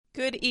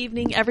Good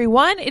evening,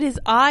 everyone. It is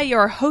I,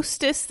 your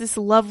hostess, this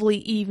lovely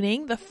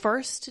evening, the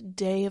first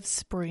day of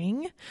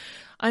spring.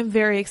 I'm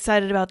very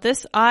excited about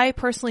this. I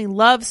personally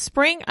love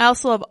spring. I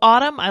also love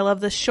autumn. I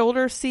love the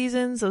shoulder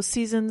seasons, those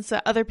seasons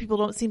that other people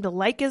don't seem to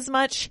like as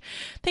much.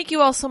 Thank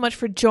you all so much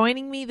for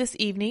joining me this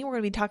evening. We're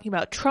going to be talking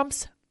about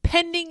Trump's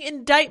pending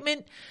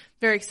indictment.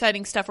 Very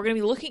exciting stuff. We're going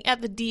to be looking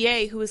at the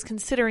DA who is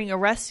considering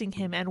arresting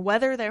him and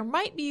whether there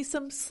might be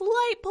some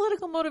slight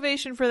political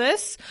motivation for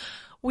this.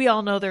 We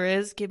all know there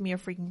is. Give me a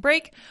freaking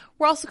break.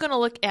 We're also going to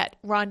look at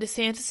Ron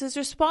DeSantis'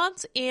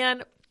 response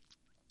and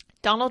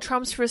Donald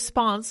Trump's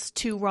response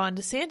to Ron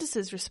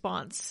DeSantis'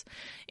 response.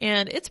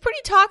 And it's pretty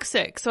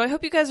toxic, so I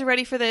hope you guys are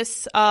ready for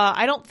this.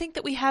 I don't think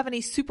that we have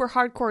any super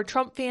hardcore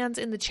Trump fans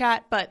in the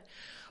chat, but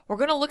we're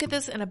going to look at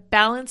this in a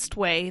balanced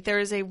way. There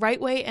is a right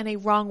way and a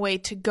wrong way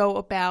to go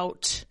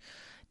about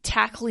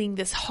tackling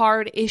this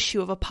hard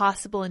issue of a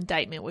possible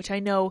indictment, which I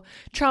know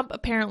Trump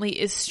apparently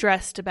is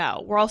stressed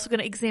about. We're also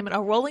going to examine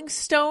a Rolling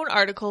Stone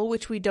article,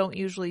 which we don't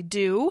usually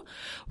do.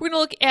 We're going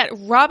to look at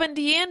Robin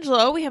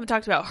DiAngelo. We haven't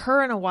talked about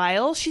her in a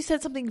while. She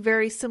said something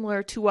very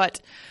similar to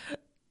what,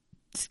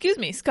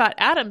 Scott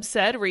Adams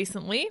said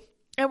recently.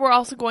 And we're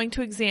also going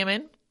to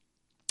examine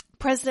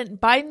President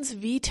Biden's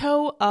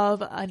veto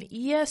of an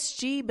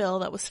ESG bill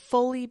that was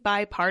fully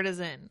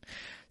bipartisan.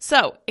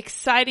 So,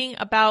 exciting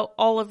about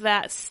all of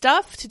that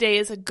stuff. Today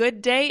is a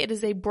good day. It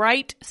is a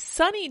bright,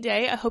 sunny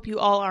day. I hope you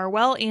all are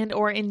well and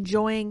or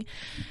enjoying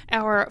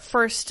our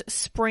first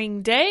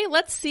spring day.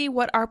 Let's see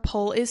what our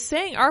poll is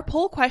saying. Our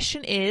poll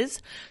question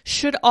is,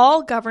 should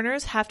all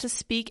governors have to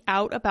speak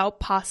out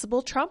about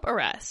possible Trump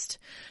arrest?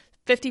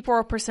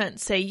 54%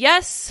 say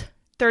yes,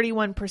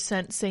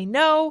 31% say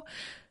no,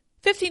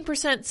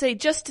 15% say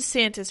just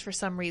DeSantis for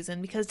some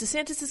reason, because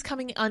DeSantis is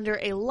coming under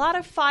a lot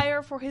of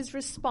fire for his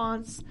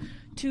response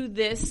to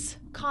this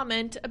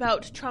comment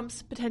about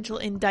Trump's potential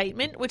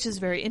indictment, which is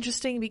very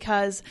interesting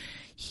because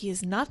he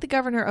is not the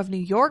governor of New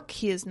York.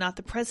 He is not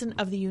the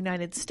president of the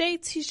United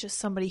States. He's just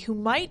somebody who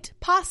might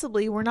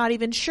possibly, we're not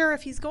even sure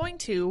if he's going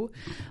to,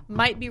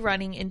 might be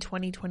running in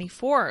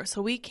 2024.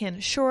 So we can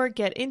sure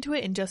get into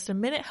it in just a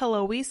minute.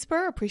 Hello,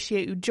 Whisper.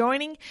 Appreciate you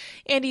joining.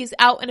 Andy is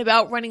out and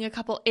about running a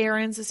couple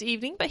errands this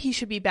evening, but he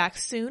should be back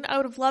soon. I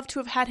would have loved to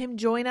have had him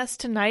join us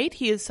tonight.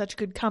 He is such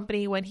good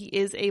company when he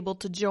is able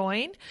to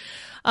join.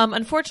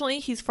 Unfortunately,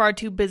 he's far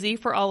too busy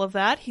for all of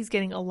that. He's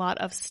getting a lot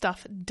of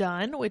stuff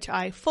done, which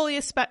I fully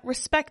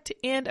respect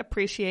and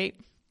appreciate.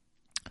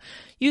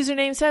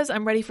 Username says,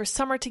 I'm ready for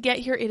summer to get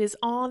here. It is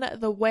on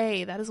the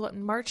way. That is what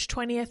March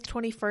 20th,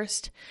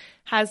 21st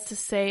has to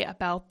say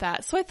about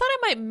that. So I thought I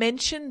might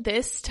mention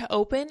this to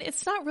open.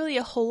 It's not really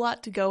a whole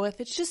lot to go with.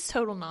 It's just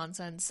total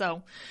nonsense.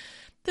 So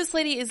this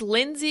lady is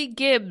Lindsay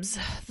Gibbs,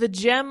 the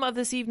gem of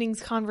this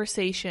evening's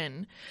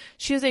conversation.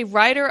 She is a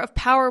writer of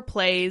Power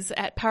Plays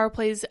at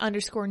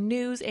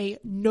powerplays_news, a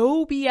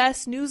no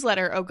BS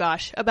newsletter,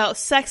 about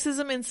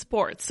sexism in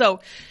sports. So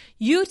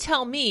you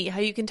tell me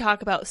how you can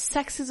talk about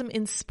sexism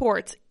in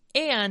sports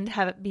and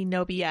have it be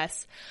no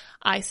BS.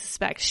 I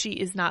suspect she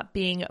is not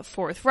being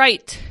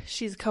forthright.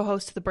 She's a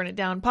co-host of the Burn It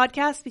Down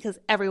podcast because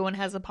everyone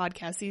has a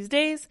podcast these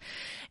days,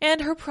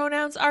 and her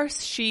pronouns are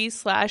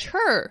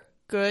she/her.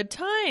 Good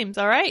times.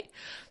 All right.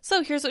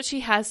 So here's what she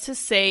has to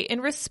say in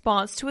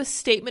response to a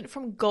statement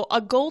from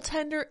a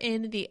goaltender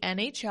in the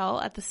NHL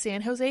at the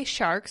San Jose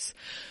Sharks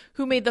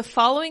who made the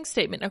following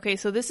statement. Okay,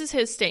 so this is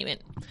his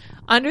statement.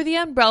 Under the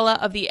umbrella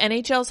of the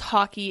NHL's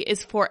Hockey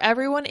is for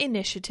Everyone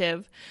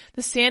initiative,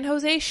 the San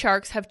Jose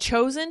Sharks have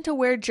chosen to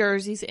wear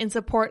jerseys in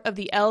support of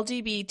the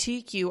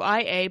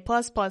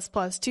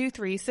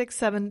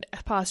LGBTQIA+++2367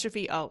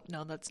 apostrophe. Oh,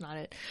 no, that's not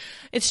it.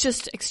 It's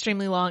just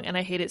extremely long and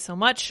I hate it so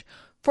much.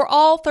 For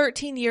all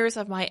 13 years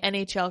of my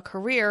NHL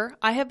career,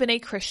 I have been a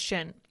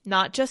Christian,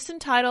 not just in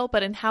title,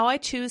 but in how I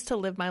choose to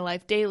live my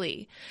life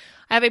daily.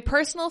 I have a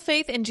personal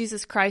faith in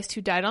Jesus Christ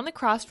who died on the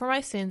cross for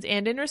my sins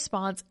and in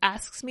response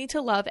asks me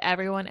to love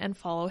everyone and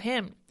follow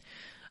him.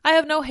 I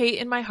have no hate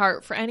in my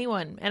heart for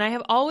anyone, and I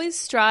have always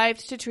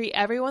strived to treat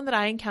everyone that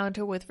I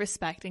encounter with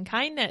respect and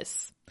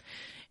kindness.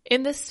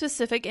 In this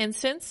specific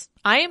instance,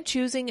 I am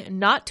choosing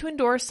not to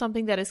endorse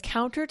something that is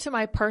counter to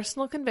my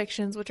personal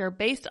convictions, which are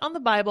based on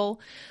the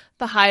Bible,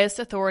 the highest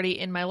authority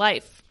in my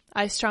life.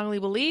 I strongly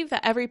believe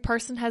that every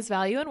person has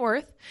value and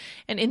worth,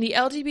 and in the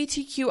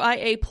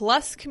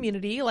LGBTQIA+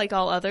 community, like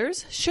all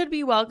others, should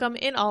be welcome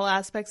in all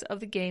aspects of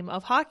the game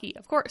of hockey,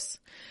 of course.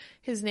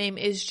 His name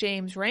is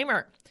James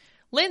Raymer.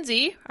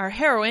 Lindsay, our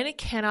heroine,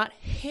 cannot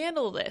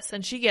handle this,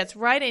 and she gets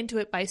right into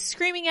it by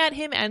screaming at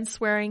him and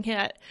swearing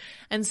at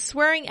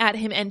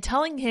him and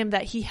telling him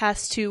that he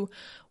has to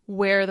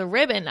wear the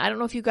ribbon. I don't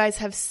know if you guys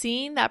have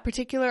seen that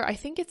particular, I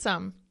think it's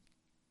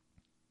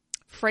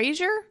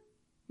Frasier?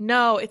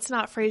 No, it's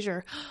not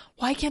Frasier.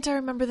 Why can't I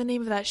remember the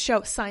name of that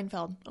show?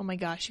 Seinfeld. Oh my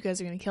gosh, you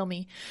guys are going to kill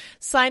me.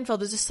 Seinfeld.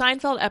 There's a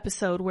Seinfeld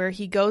episode where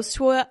he goes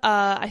to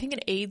I think an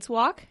AIDS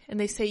walk, and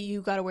they say,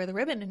 you got to wear the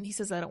ribbon. And he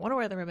says, I don't want to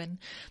wear the ribbon.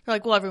 They're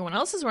like, well, everyone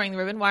else is wearing the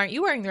ribbon. Why aren't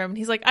you wearing the ribbon?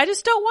 He's like, I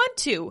just don't want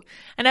to.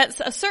 And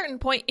at a certain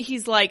point,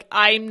 he's like,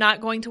 I'm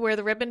not going to wear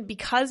the ribbon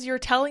because you're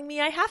telling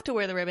me I have to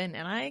wear the ribbon.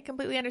 And I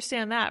completely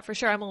understand that. For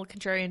sure, I'm a little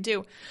contrarian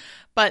too.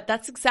 But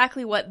that's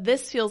exactly what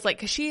this feels like,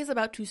 because she is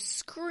about to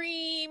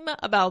scream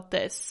about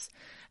this.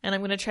 And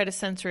I'm going to try to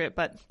censor it,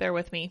 but bear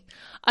with me.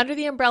 Under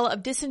the umbrella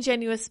of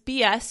disingenuous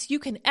BS, you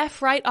can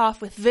F right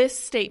off with this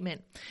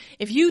statement.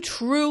 If you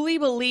truly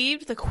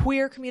believed the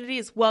queer community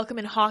is welcome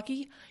in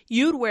hockey,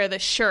 you'd wear the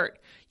shirt.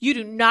 You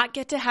do not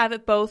get to have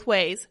it both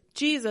ways.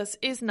 Jesus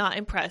is not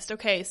impressed.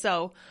 Okay,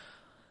 so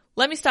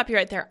let me stop you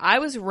right there. I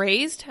was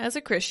raised as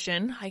a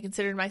Christian. I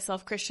considered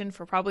myself Christian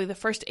for probably the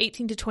first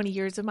 18 to 20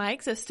 years of my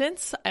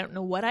existence. I don't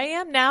know what I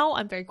am now.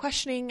 I'm very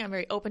questioning. I'm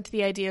very open to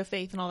the idea of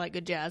faith and all that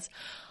good jazz.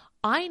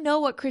 I know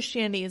what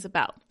Christianity is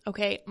about,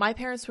 okay? My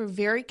parents were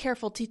very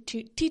careful to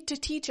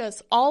teach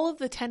us all of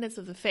the tenets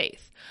of the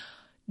faith.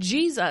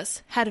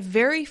 Jesus had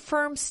very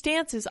firm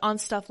stances on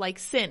stuff like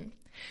sin.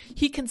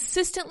 He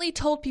consistently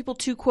told people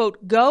to,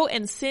 quote, go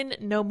and sin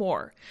no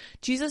more.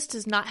 Jesus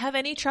does not have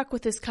any truck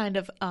with this kind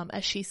of,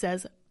 as she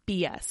says,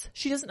 BS.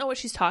 She doesn't know what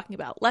she's talking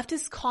about.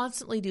 Leftists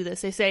constantly do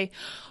this. They say,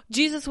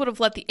 Jesus would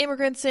have let the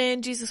immigrants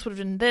in. Jesus would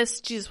have done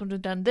this. Jesus would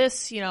have done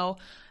this. You know,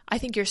 I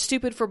think you're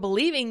stupid for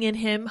believing in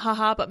him.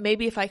 Haha. But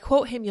maybe if I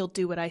quote him, you'll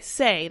do what I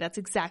say. That's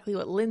exactly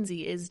what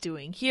Lindsay is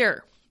doing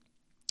here.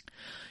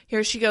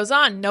 Here she goes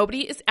on.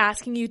 Nobody is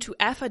asking you to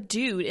F a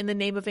dude in the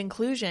name of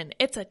inclusion.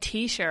 It's a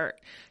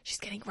t-shirt. She's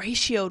getting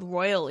ratioed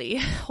royally.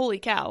 Holy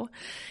cow.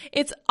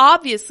 It's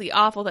obviously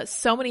awful that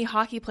so many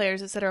hockey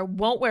players, etc.,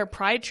 won't wear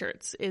pride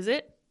shirts. Is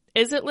it?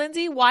 Is it,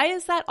 Lindsay? Why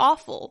is that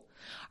awful?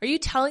 Are you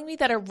telling me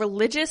that a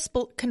religious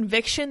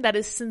conviction that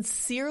is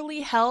sincerely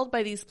held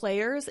by these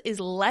players is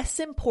less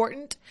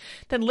important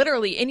than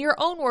literally, in your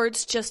own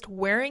words, just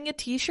wearing a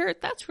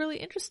t-shirt? That's really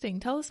interesting.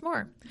 Tell us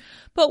more.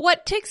 But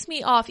what ticks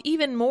me off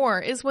even more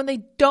is when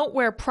they don't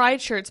wear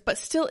pride shirts but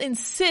still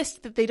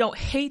insist that they don't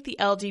hate the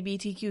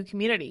LGBTQ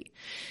community.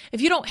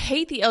 If you don't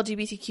hate the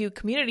LGBTQ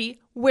community,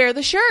 wear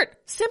the shirt.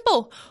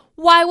 Simple.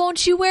 Why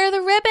won't you wear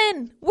the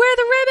ribbon? Wear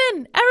the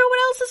ribbon. Everyone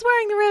else is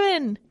wearing the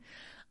ribbon.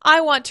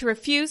 I want to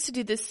refuse to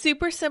do this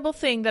super simple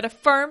thing that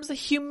affirms the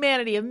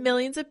humanity of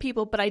millions of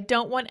people, but I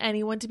don't want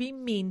anyone to be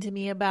mean to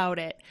me about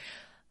it.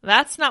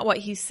 That's not what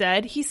he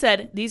said. He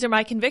said, these are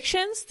my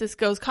convictions. This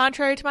goes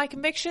contrary to my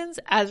convictions.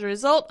 As a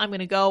result, I'm going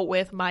to go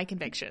with my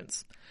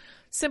convictions.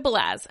 Simple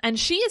as. And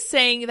she is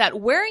saying that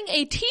wearing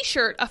a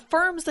t-shirt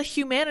affirms the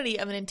humanity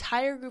of an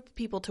entire group of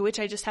people, to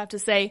which I just have to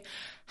say,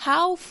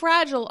 how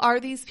fragile are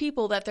these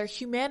people that their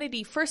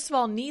humanity, first of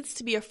all, needs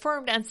to be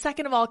affirmed, and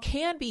second of all,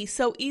 can be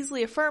so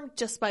easily affirmed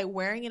just by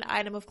wearing an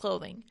item of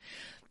clothing.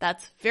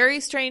 That's very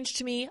strange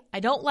to me.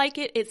 I don't like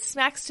it. It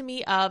smacks to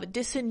me of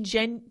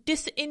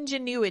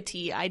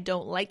disingenuity. I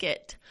don't like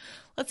it.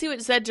 Let's see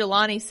what Zed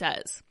Jelani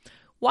says.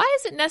 Why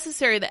is it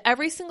necessary that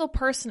every single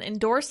person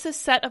endorse this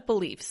set of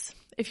beliefs?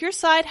 If your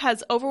side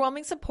has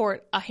overwhelming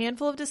support, a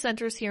handful of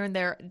dissenters here and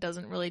there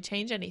doesn't really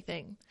change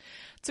anything.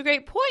 It's a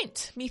great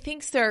point.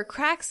 Methinks there are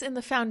cracks in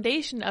the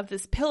foundation of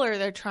this pillar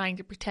they're trying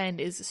to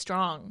pretend is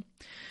strong.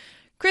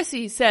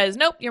 Chrissy says,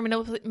 nope, your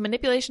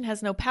manipulation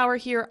has no power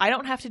here. I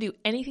don't have to do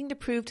anything to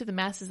prove to the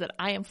masses that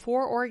I am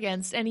for or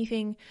against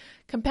anything.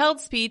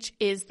 Compelled speech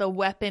is the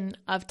weapon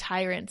of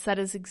tyrants. That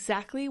is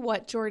exactly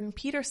what Jordan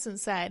Peterson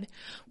said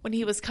when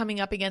he was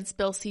coming up against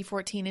Bill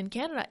C-14 in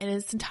Canada, and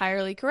it's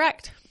entirely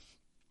correct.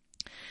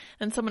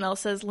 And someone else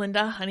says,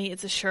 Linda, honey,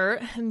 it's a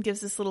shirt, and gives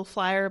this little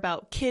flyer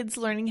about kids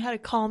learning how to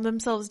calm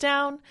themselves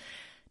down.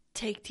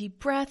 Take deep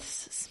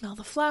breaths, smell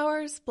the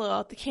flowers, blow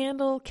out the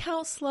candle,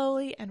 count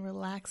slowly, and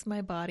relax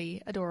my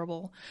body.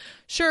 Adorable.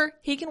 Sure,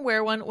 he can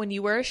wear one when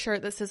you wear a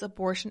shirt that says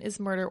abortion is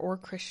murder or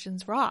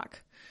Christians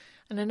rock.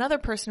 And another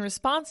person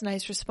responds,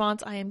 nice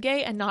response, I am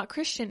gay and not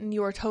Christian, and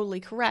you are totally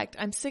correct.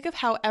 I'm sick of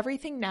how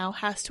everything now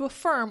has to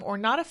affirm or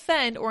not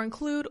offend or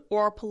include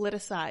or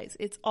politicize.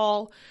 It's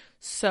all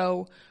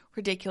so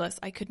ridiculous.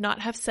 I could not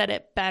have said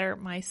it better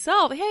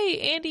myself.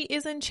 Hey, Andy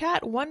is in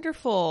chat.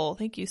 Wonderful.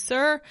 Thank you,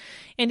 sir.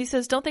 Andy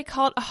says, don't they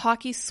call it a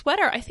hockey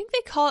sweater? I think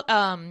they call it,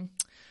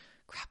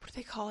 what do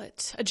they call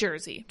it? A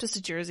jersey. Just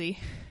a jersey.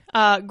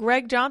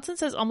 Greg Johnson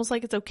says, almost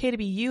like it's okay to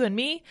be you and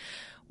me.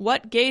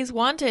 What gays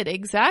wanted.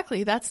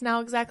 Exactly. That's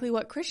now exactly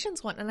what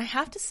Christians want. And I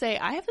have to say,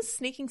 I have a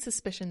sneaking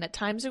suspicion that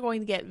times are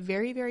going to get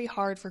very, very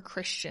hard for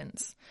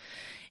Christians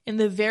in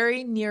the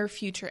very near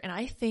future. And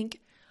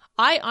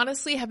I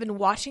honestly have been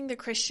watching the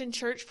Christian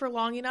church for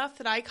long enough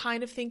that I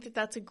kind of think that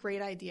that's a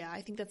great idea.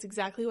 I think that's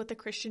exactly what the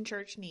Christian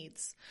church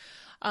needs.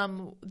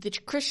 The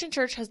Christian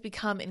church has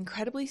become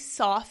incredibly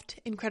soft,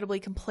 incredibly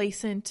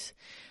complacent,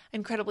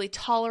 incredibly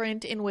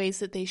tolerant in ways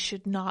that they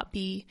should not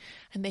be,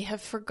 and they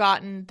have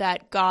forgotten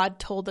that God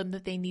told them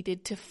that they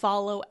needed to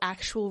follow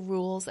actual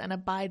rules and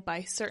abide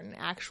by certain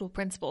actual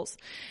principles.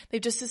 They've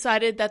just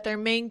decided that their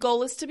main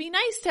goal is to be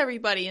nice to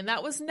everybody, and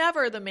that was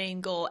never the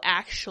main goal,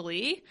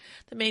 actually.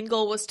 The main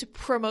goal was to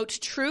promote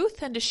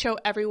truth and to show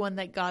everyone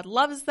that God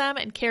loves them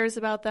and cares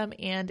about them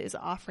and is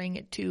offering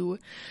it to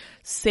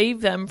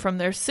save them from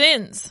their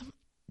sins.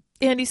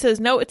 Andy says,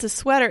 no, it's a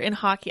sweater in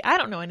hockey. I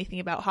don't know anything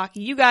about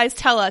hockey. You guys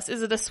tell us.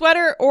 Is it a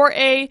sweater or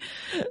a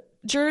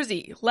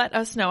jersey? Let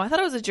us know. I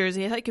thought it was a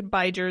jersey. I thought you could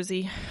buy a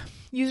jersey.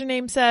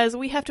 Username says,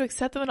 we have to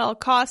accept them at all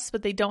costs,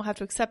 but they don't have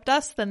to accept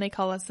us. Then they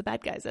call us the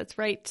bad guys. That's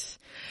right.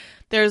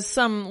 There's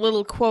some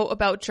little quote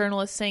about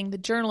journalists saying the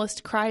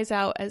journalist cries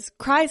out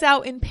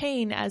in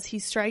pain as he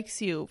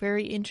strikes you.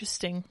 Very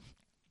interesting.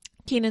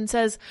 Keenan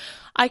says,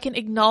 I can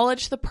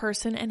acknowledge the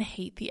person and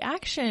hate the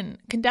action.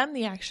 Condemn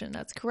the action.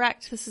 That's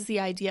correct. This is the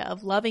idea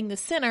of loving the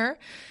sinner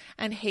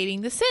and hating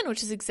the sin,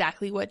 which is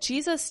exactly what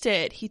Jesus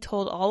did. He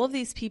told all of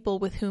these people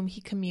with whom he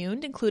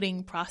communed,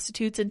 including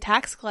prostitutes and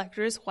tax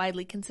collectors,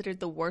 widely considered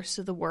the worst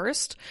of the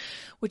worst,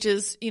 which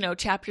is,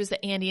 chapters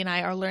that Andy and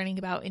I are learning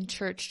about in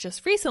church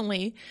just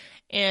recently.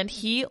 And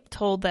he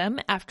told them,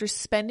 after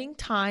spending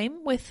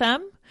time with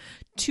them,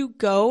 to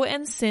go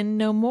and sin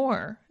no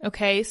more.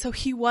 Okay, so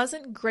he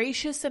wasn't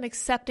gracious and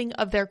accepting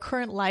of their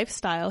current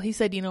lifestyle. He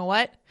said, you know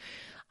what?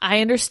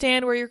 I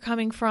understand where you're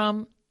coming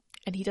from,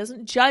 and he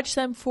doesn't judge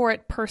them for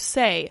it per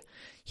se.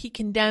 He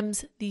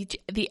condemns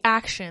the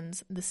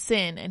actions, the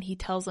sin, and he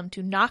tells them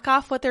to knock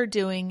off what they're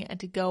doing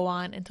and to go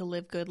on and to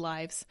live good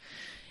lives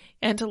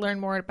and to learn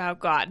more about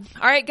God.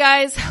 All right,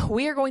 guys,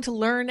 we are going to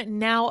learn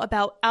now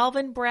about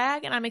Alvin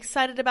Bragg, and I'm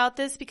excited about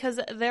this because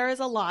there is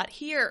a lot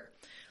here.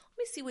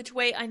 Let me see which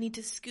way I need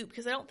to scoot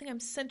because I don't think I'm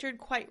centered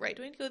quite right.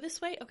 Do I need to go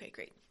this way? Okay,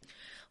 great.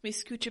 Let me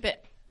scooch a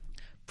bit.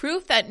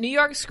 Proof that New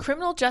York's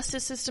criminal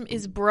justice system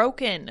is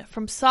broken.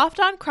 From Soft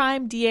on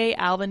Crime DA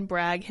Alvin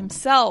Bragg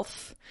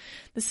himself.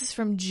 This is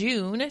from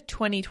June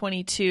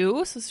 2022. So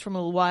this is from a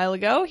little while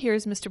ago.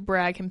 Here's Mr.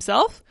 Bragg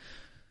himself.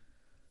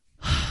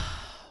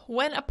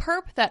 When a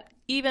perp that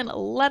even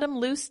let him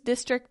loose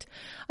district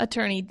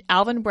attorney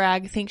Alvin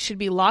Bragg thinks should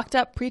be locked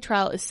up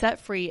pretrial is set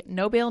free,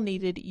 no bail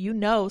needed,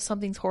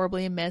 something's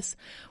horribly amiss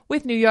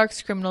with New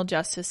York's criminal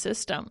justice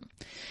system.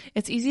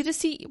 It's easy to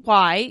see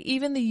why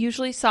even the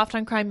usually soft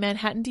on crime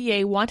Manhattan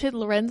DA wanted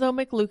Lorenzo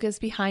McLucas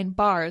behind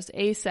bars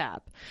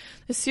ASAP.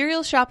 The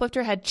serial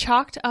shoplifter had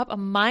chalked up a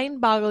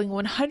mind-boggling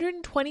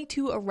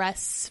 122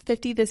 arrests,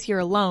 50 this year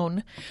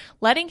alone.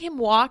 Letting him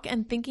walk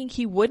and thinking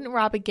he wouldn't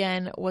rob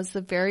again was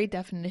the very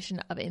definition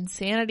of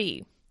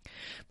insanity.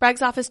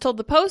 Bragg's office told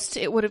the Post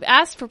it would have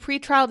asked for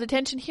pretrial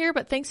detention here,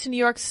 but thanks to New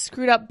York's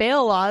screwed up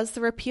bail laws,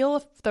 the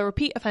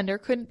repeat offender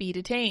couldn't be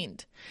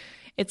detained.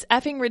 It's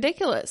effing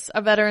ridiculous,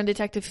 a veteran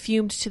detective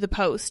fumed to the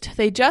Post.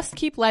 They just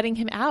keep letting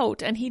him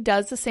out, and he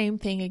does the same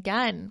thing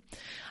again.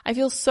 I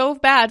feel so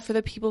bad for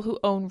the people who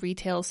own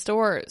retail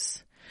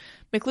stores.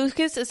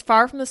 McLucas is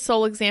far from the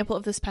sole example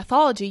of this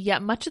pathology,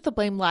 yet much of the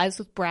blame lies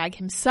with Bragg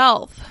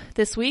himself.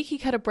 This week, he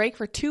cut a break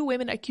for 2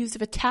 women accused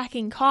of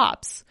attacking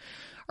cops.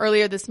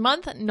 Earlier this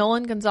month,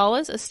 Nolan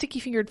Gonzalez, a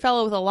sticky-fingered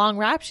fellow with a long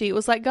rap sheet,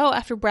 was let go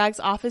after Bragg's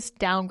office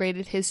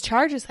downgraded his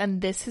charges,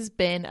 and this has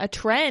been a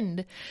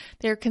trend.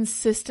 They're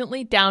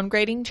consistently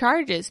downgrading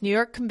charges. New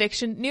York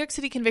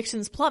City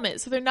convictions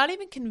plummet, so they're not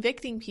even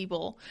convicting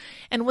people,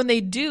 and when they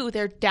do,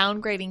 they're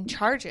downgrading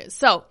charges.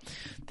 So,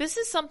 this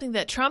is something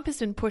that Trump has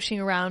been pushing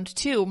around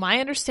too. My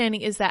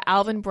understanding is that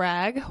Alvin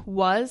Bragg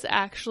was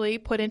actually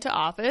put into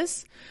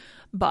office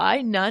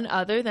by none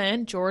other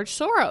than George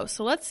Soros.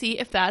 So let's see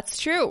if that's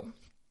true.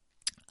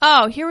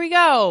 Oh, here we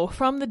go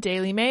from the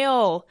Daily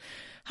Mail.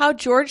 How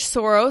George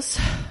Soros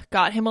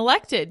got him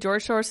elected.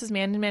 George Soros'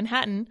 man in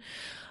Manhattan.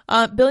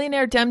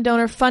 Billionaire Dem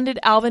donor funded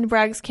Alvin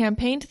Bragg's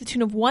campaign to the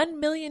tune of $1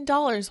 million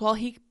while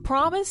he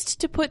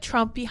promised to put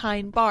Trump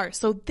behind bars.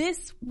 So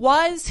this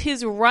was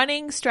his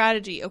running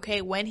strategy,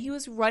 okay? When he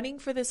was running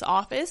for this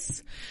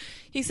office,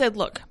 he said,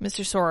 look,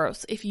 Mr.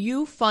 Soros, if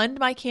you fund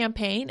my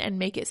campaign and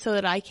make it so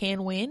that I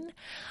can win,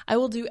 I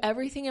will do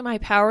everything in my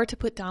power to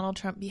put Donald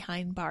Trump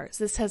behind bars.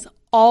 This has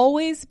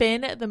always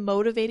been the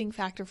motivating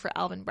factor for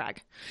Alvin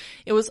Bragg.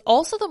 It was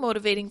also the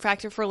motivating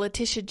factor for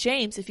Letitia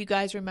James, if you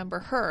guys remember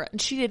her, and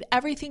she did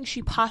everything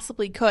she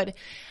possibly could.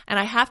 And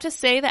I have to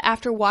say that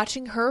after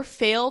watching her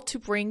fail to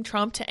bring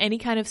Trump to any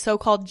kind of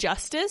so-called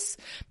justice,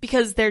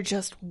 because there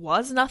just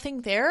was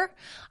nothing there,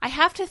 I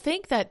have to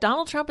think that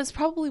Donald Trump is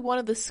probably one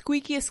of the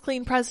squeakiest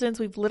clean presidents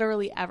we've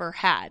literally ever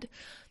had.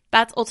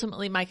 That's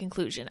ultimately my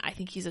conclusion. I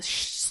think he's a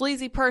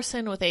sleazy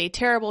person with a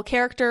terrible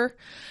character,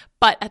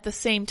 but at the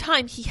same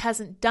time, he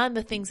hasn't done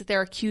the things that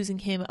they're accusing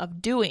him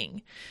of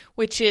doing,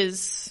 which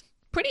is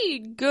pretty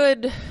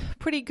good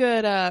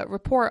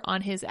report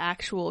on his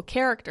actual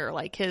character,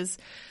 like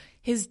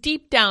his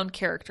deep down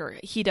character.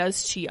 He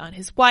does cheat on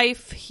his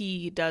wife,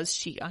 he does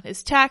cheat on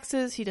his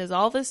taxes, he does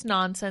all this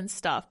nonsense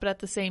stuff, but at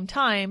the same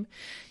time,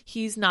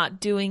 he's not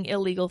doing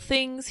illegal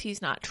things,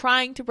 he's not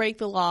trying to break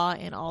the law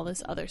and all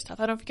this other stuff.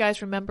 I don't know if you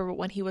guys remember, but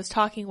when he was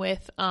talking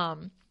with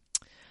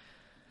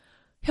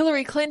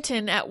Hillary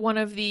Clinton at one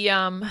of the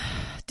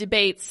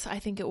debates, I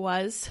think it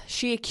was,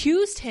 she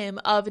accused him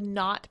of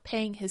not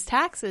paying his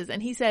taxes.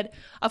 And he said,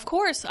 of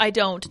course I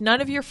don't.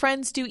 None of your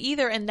friends do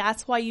either. And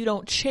that's why you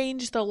don't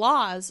change the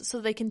laws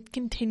so they can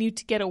continue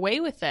to get away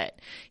with it.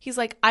 He's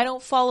like, I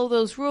don't follow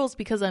those rules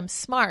because I'm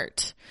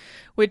smart,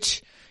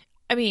 which,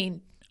 I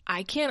mean,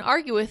 I can't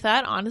argue with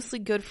that. Honestly,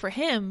 good for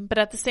him. But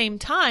at the same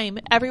time,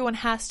 everyone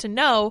has to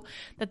know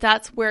that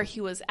that's where he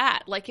was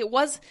at. Like it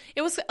was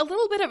a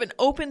little bit of an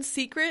open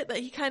secret that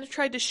he kind of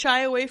tried to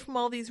shy away from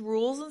all these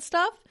rules and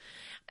stuff.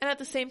 And at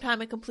the same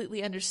time, I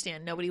completely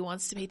understand. Nobody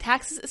wants to pay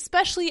taxes,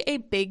 especially a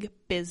big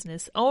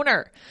business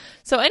owner.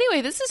 So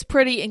anyway, this is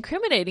pretty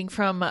incriminating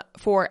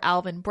for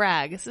Alvin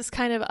Bragg. This is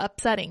kind of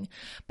upsetting.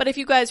 But if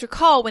you guys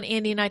recall, when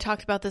Andy and I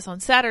talked about this on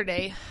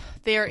Saturday,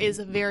 there is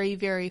a very,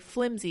 very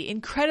flimsy,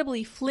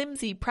 incredibly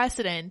flimsy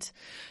precedent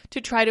to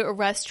try to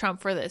arrest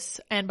Trump for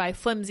this. And by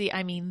flimsy,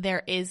 I mean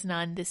there is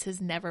none. This has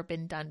never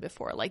been done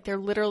before. Like they're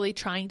literally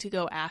trying to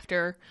go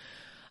after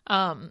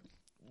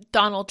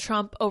Donald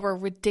Trump over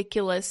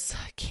ridiculous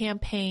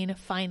campaign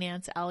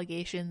finance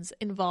allegations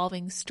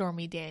involving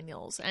Stormy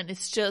Daniels. And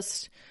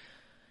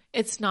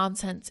it's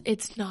nonsense.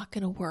 It's not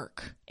going to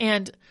work.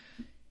 And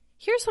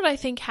here's what I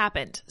think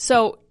happened.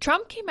 So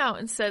Trump came out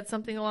and said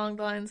something along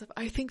the lines of,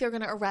 I think they're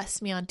going to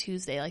arrest me on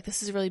Tuesday. Like,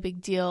 this is a really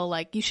big deal.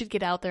 Like, you should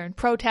get out there and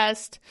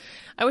protest.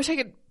 I wish I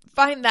could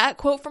find that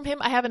quote from him.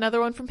 I have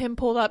another one from him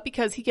pulled up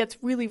because he gets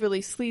really,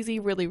 really sleazy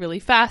really, really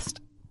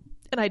fast.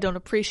 And I don't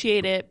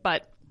appreciate it.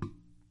 But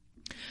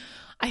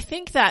I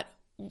think that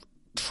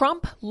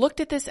Trump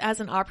looked at this as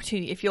an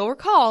opportunity. If you'll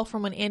recall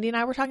from when Andy and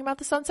I were talking about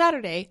this on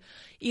Saturday,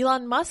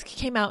 Elon Musk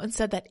came out and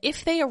said that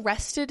if they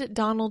arrested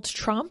Donald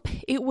Trump,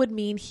 it would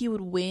mean he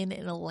would win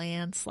in a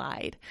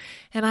landslide.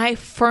 And I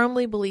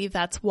firmly believe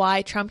that's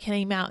why Trump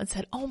came out and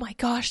said, oh my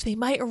gosh, they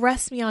might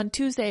arrest me on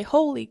Tuesday.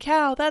 Holy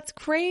cow, that's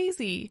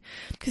crazy.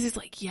 Because he's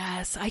like,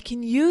 yes, I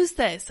can use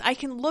this. I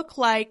can look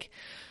like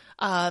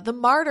the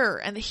martyr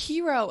and the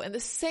hero and the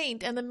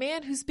saint and the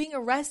man who's being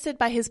arrested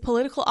by his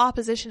political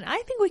opposition.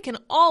 I think we can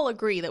all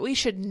agree that we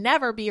should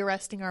never be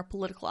arresting our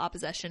political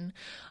opposition,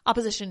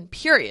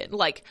 period.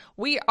 Like,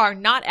 we are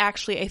not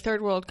actually a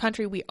third world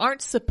country. We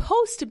aren't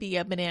supposed to be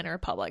a banana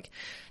republic.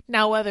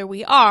 Now, whether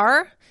we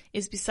are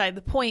is beside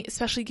the point,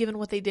 especially given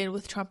what they did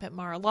with Trump at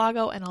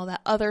Mar-a-Lago and all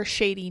that other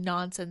shady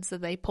nonsense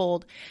that they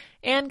pulled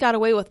and got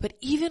away with. But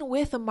even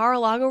with the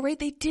Mar-a-Lago raid,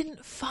 they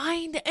didn't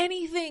find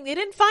anything.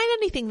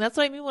 That's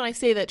what I mean when I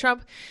say that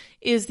Trump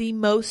is the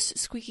most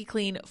squeaky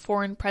clean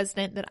foreign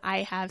president that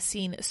I have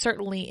seen,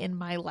 certainly in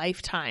my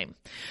lifetime.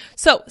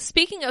 So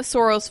speaking of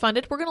Soros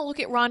funded, we're going to look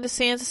at Ron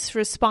DeSantis'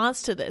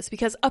 response to this,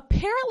 because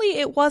apparently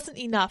it wasn't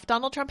enough.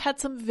 Donald Trump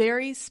had some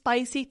very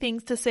spicy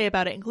things to say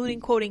about it, including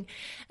quoting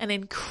an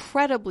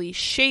incredibly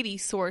shady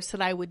source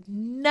that I would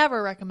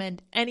never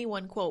recommend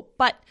anyone quote.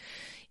 But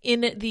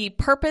in the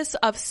purpose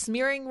of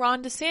smearing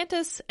Ron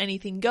DeSantis,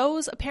 anything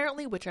goes,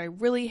 apparently, which I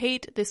really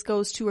hate. This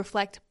goes to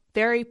reflect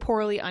very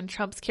poorly on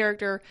Trump's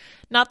character.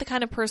 Not the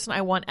kind of person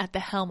I want at the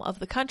helm of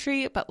the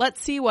country, but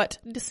let's see what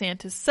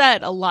DeSantis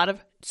said. A lot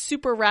of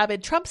super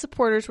rabid Trump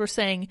supporters were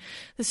saying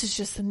this is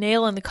just a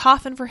nail in the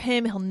coffin for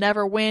him. He'll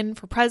never win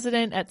for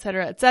president,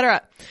 etc.,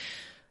 etc.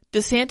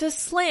 DeSantis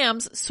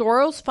slams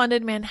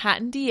Soros-funded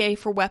Manhattan DA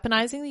for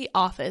weaponizing the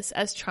office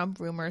as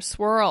Trump rumors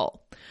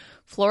swirl.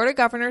 Florida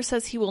governor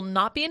says he will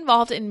not be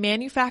involved in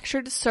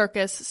manufactured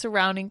circus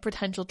surrounding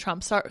potential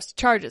Trump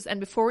charges.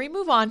 And before we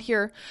move on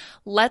here,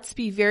 let's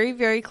be very,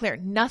 very clear.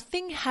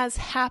 Nothing has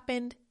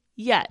happened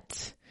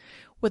yet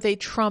with a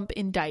Trump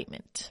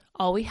indictment.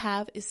 All we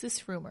have is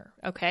this rumor,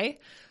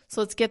 okay?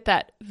 So let's get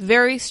that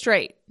very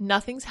straight.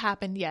 Nothing's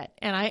happened yet.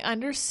 And I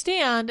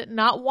understand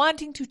not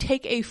wanting to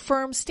take a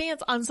firm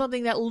stance on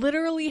something that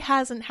literally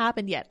hasn't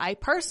happened yet. I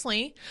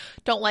personally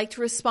don't like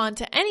to respond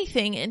to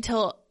anything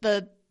until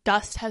the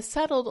dust has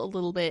settled a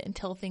little bit,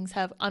 until things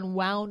have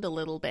unwound a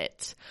little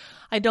bit.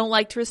 I don't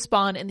like to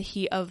respond in the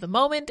heat of the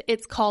moment.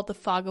 It's called the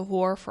fog of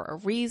war for a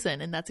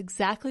reason, and that's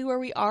exactly where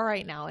we are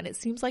right now. And it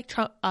seems like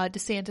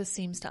DeSantis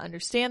seems to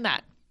understand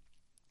that.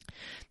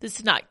 This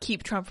did not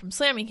keep Trump from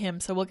slamming him,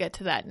 so we'll get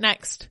to that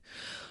next.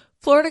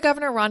 Florida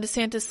Governor Ron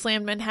DeSantis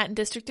slammed Manhattan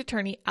District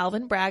Attorney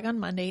Alvin Bragg on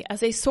Monday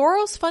as a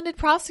Soros-funded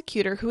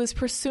prosecutor who is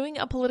pursuing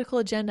a political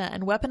agenda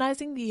and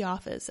weaponizing the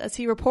office, as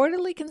he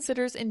reportedly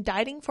considers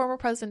indicting former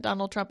President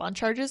Donald Trump on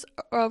charges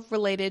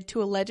related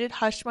to alleged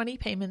hush money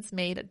payments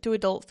made to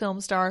adult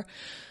film star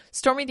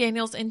Stormy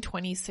Daniels in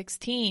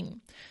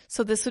 2016.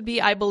 So this would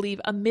be, I believe,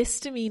 a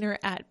misdemeanor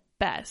at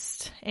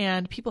best.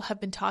 And people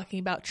have been talking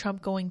about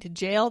Trump going to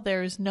jail.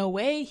 There's no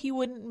way he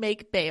wouldn't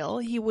make bail.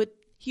 He would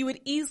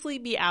easily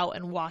be out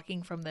and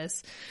walking from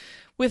this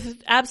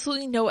with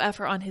absolutely no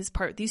effort on his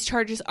part. These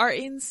charges are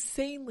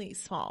insanely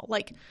small,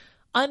 like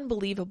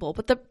unbelievable.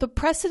 But the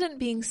precedent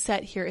being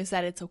set here is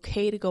that it's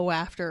okay to go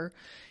after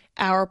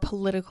our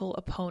political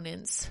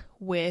opponents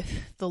with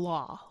the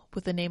law,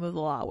 with the name of the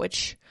law,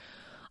 which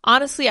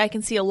honestly I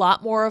can see a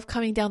lot more of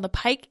coming down the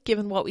pike,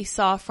 given what we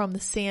saw from the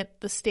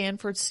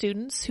Stanford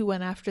students who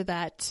went after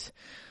that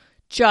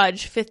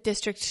judge, 5th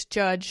District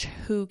judge,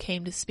 who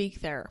came to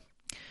speak there.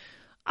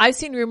 I've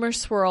seen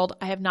rumors swirled.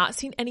 I have not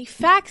seen any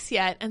facts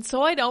yet, and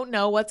so I don't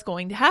know what's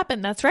going to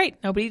happen. That's right.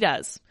 Nobody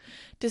does.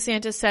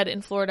 DeSantis said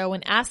in Florida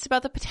when asked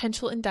about the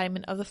potential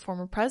indictment of the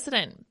former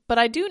president. But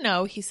I do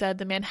know, he said,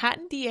 the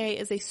Manhattan DA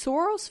is a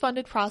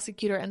Soros-funded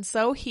prosecutor, and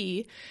so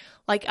he,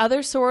 like other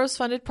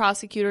Soros-funded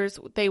prosecutors,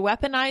 they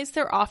weaponize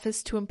their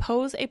office to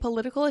impose a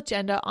political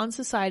agenda on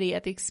society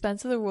at the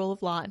expense of the rule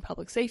of law and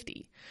public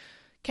safety.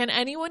 Can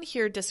anyone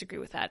here disagree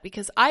with that?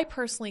 Because I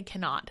personally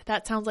cannot.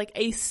 That sounds like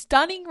a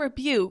stunning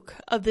rebuke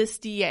of this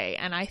DA,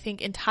 and I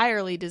think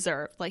entirely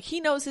deserved. Like,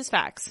 he knows his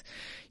facts.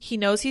 He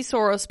knows he's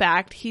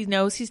Soros-backed. He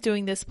knows he's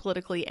doing this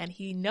politically, and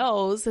he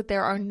knows that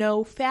there are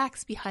no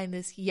facts behind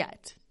this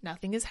yet.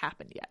 Nothing has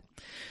happened yet.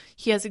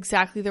 He has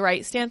exactly the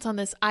right stance on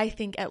this. I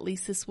think at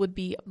least this would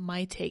be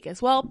my take as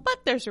well,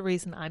 but there's a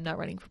reason I'm not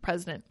running for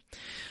president.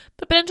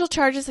 The potential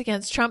charges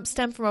against Trump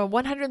stem from a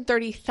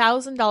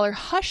 $130,000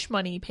 hush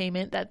money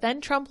payment that then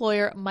Trump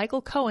lawyer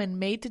Michael Cohen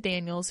made to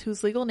Daniels,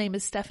 whose legal name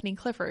is Stephanie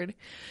Clifford,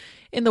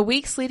 in the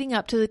weeks leading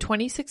up to the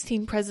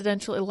 2016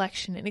 presidential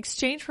election in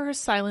exchange for her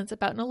silence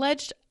about an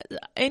alleged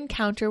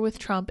encounter with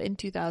Trump in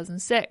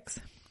 2006.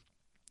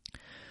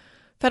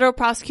 Federal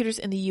prosecutors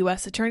in the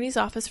U.S. Attorney's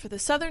Office for the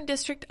Southern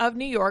District of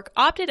New York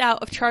opted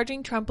out of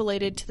charging Trump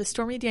related to the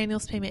Stormy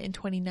Daniels payment in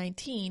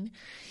 2019,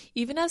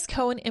 even as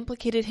Cohen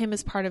implicated him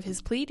as part of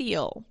his plea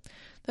deal.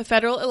 The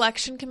Federal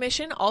Election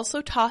Commission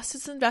also tossed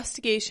its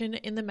investigation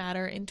in the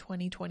matter in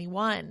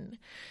 2021.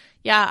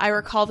 Yeah, I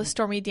recall the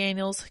Stormy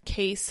Daniels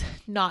case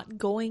not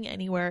going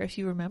anywhere, if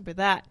you remember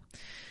that.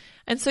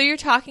 And so you're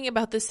talking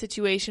about this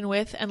situation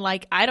with, and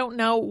like, I don't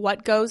know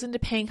what goes into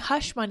paying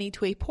hush money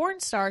to a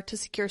porn star to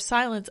secure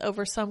silence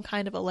over some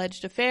kind of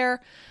alleged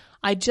affair.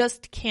 I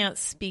just can't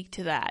speak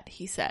to that,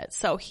 he said.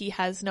 So he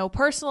has no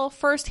personal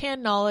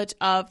firsthand knowledge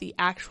of the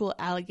actual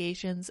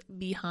allegations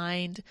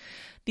behind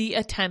the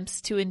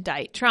attempts to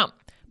indict Trump.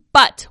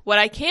 But what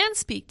I can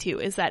speak to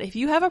is that if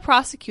you have a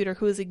prosecutor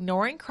who is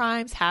ignoring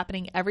crimes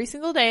happening every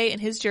single day in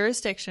his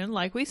jurisdiction,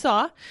 like we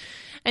saw,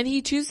 and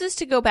he chooses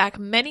to go back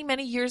many,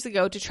 many years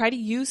ago to try to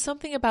use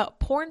something about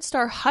porn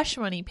star hush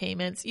money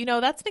payments, you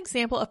know, that's an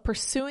example of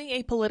pursuing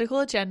a political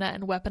agenda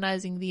and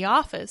weaponizing the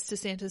office,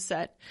 DeSantis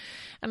said.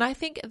 And I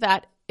think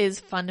that is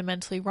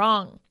fundamentally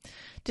wrong.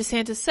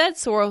 DeSantis said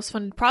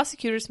Soros-funded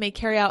prosecutors may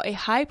carry out a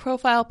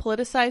high-profile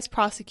politicized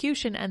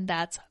prosecution, and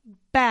that's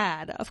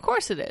bad. Of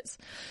course it is.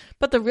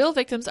 But the real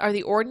victims are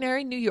the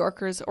ordinary New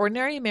Yorkers,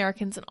 ordinary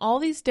Americans, and all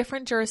these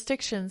different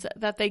jurisdictions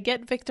that they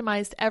get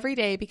victimized every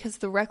day because of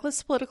the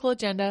reckless political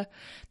agenda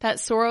that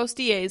Soros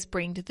DAs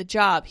bring to the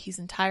job. He's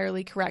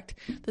entirely correct.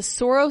 The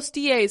Soros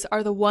DAs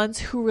are the ones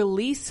who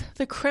release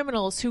the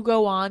criminals who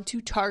go on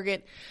to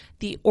target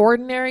the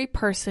ordinary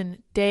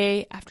person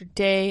day after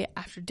day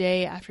after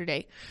day after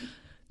day.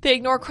 They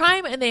ignore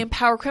crime and they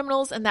empower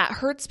criminals, and that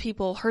hurts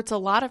people, hurts a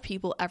lot of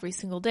people every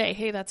single day.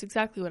 Hey, that's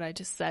exactly what I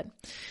just said.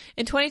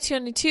 In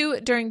 2022,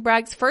 during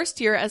Bragg's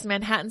first year as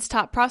Manhattan's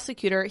top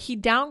prosecutor, he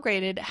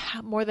downgraded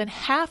more than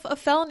half of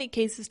felony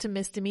cases to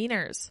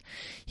misdemeanors.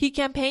 He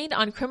campaigned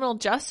on criminal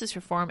justice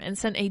reform and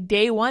sent a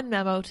day one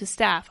memo to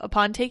staff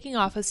upon taking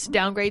office to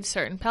downgrade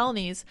certain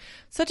felonies,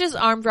 such as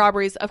armed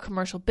robberies of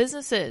commercial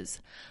businesses.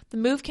 The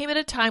move came at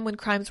a time when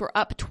crimes were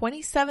up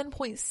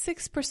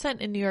 27.6%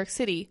 in New York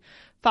City.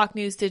 Fox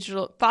News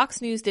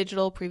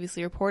Digital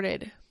previously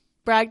reported.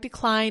 Bragg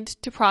declined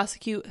to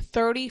prosecute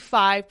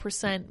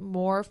 35%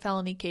 more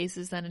felony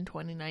cases than in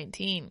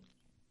 2019.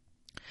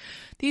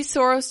 These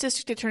Soros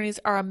district attorneys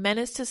are a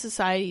menace to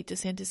society,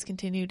 DeSantis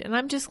continued, and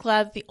I'm just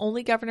glad that the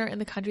only governor in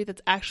the country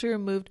that's actually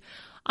removed,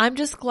 I'm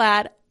just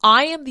glad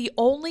I am the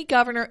only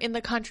governor in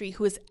the country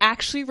who has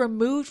actually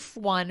removed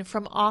one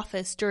from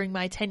office during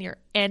my tenure,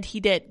 and he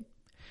did.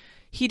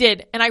 He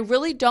did. And I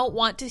really don't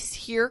want to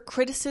hear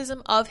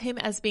criticism of him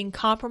as being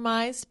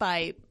compromised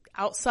by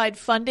outside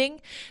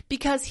funding,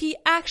 because he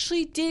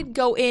actually did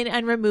go in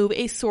and remove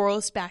a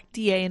Soros-backed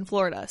DA in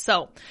Florida.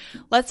 So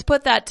let's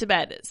put that to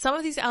bed. Some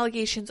of these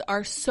allegations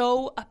are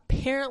so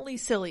apparently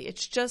silly.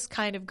 It's just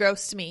kind of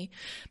gross to me,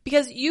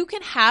 because you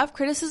can have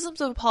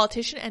criticisms of a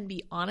politician and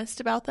be honest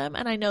about them.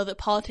 And I know that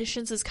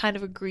politicians is kind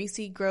of a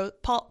greasy,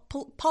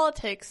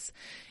 politics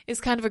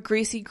is kind of a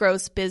greasy,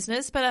 gross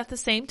business. But at the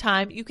same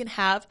time, you can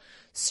have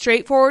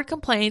straightforward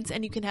complaints,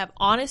 and you can have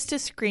honest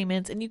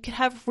disagreements, and you can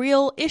have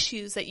real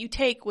issues that you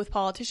take with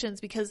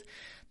politicians, because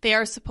they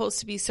are supposed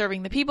to be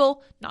serving the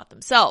people, not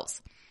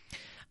themselves.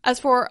 As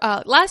for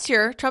last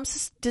year,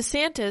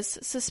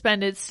 DeSantis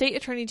suspended State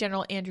Attorney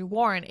General Andrew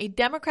Warren, a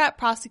Democrat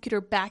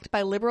prosecutor backed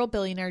by liberal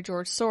billionaire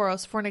George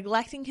Soros, for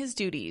neglecting his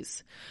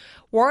duties.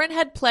 Warren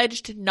had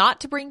pledged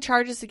not to bring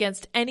charges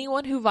against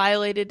anyone who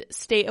violated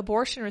state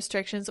abortion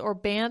restrictions or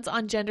bans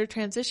on gender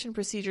transition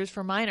procedures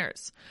for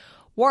minors.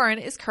 Warren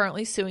is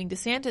currently suing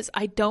DeSantis.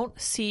 I don't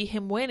see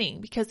him winning,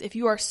 because if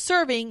you are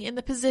serving in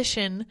the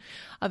position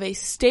of a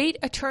state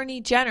attorney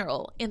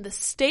general and the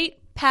state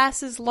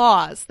passes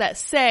laws that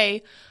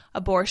say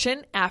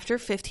Abortion after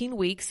 15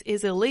 weeks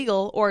is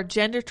illegal, or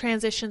gender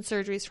transition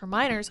surgeries for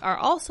minors are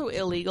also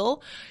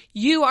illegal.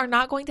 You are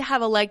not going to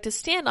have a leg to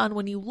stand on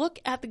when you look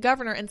at the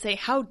governor and say,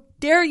 how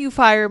dare you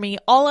fire me?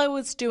 All I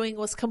was doing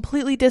was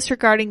completely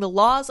disregarding the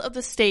laws of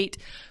the state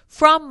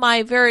from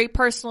my very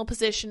personal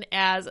position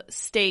as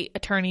state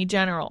attorney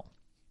general.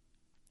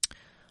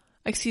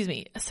 Excuse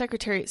me,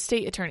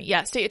 state attorney.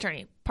 Yeah, state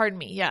attorney. Pardon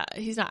me. Yeah,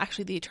 he's not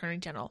actually the attorney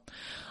general.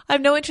 I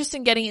have no interest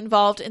in getting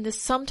involved in this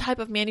some type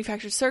of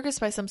manufactured circus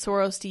by some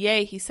Soros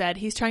DA, he said.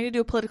 He's trying to do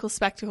a political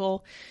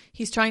spectacle.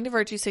 He's trying to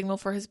virtue signal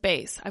for his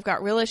base. I've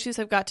got real issues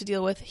I've got to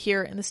deal with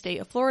here in the state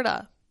of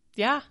Florida.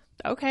 Yeah,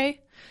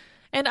 okay.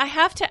 And I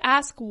have to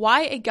ask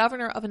why a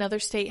governor of another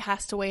state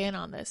has to weigh in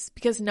on this,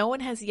 because no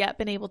one has yet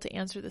been able to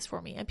answer this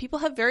for me. And people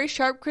have very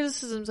sharp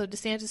criticisms of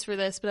DeSantis for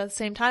this, but at the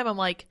same time, I'm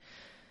like,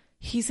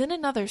 he's in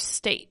another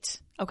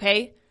state,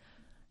 okay?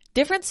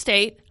 Different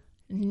state.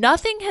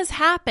 Nothing has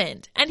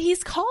happened. And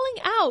he's calling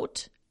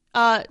out,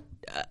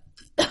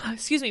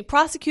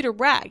 Prosecutor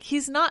Bragg.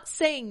 He's not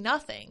saying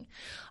nothing.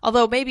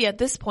 Although maybe at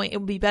this point it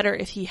would be better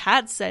if he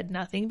had said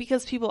nothing,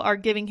 because people are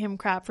giving him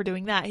crap for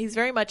doing that. He's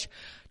very much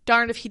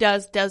darned if he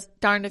does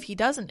darned if he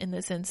doesn't in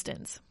this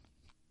instance.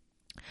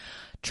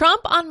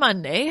 Trump on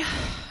Monday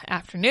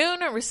afternoon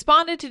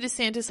responded to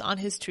DeSantis on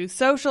his Truth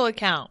Social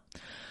account.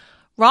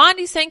 Ron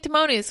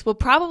DeSanctimonious will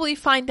probably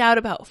find out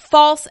about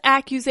false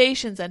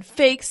accusations and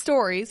fake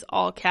stories,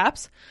 all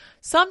caps,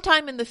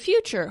 sometime in the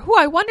future.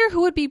 I wonder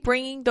who would be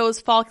bringing those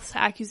false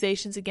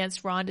accusations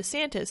against Ron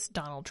DeSantis,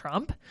 Donald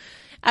Trump,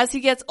 as he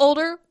gets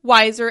older,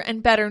 wiser,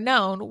 and better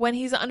known when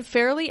he's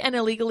unfairly and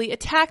illegally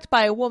attacked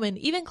by a woman,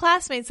 even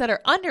classmates that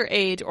are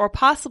underage or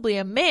possibly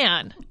a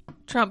man,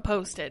 Trump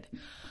posted.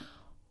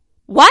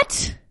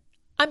 What?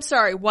 I'm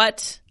sorry,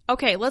 what?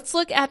 Okay, let's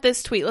look at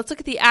this tweet. Let's look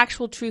at the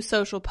actual Truth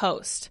Social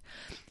post.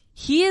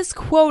 He is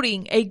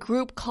quoting a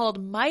group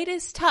called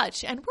Midas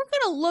Touch, and we're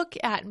going to look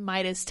at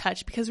Midas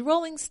Touch because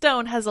Rolling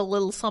Stone has a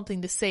little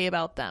something to say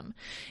about them.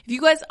 If you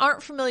guys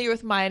aren't familiar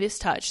with Midas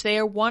Touch, they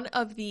are one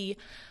of the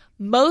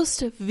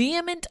most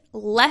vehement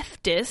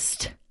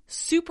leftist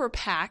super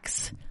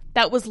PACs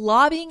that was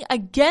lobbying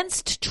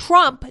against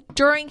Trump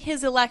during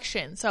his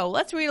election. So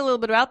let's read a little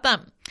bit about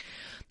them.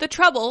 The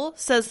trouble,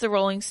 says the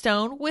Rolling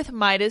Stone, with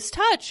Midas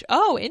Touch.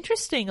 Oh,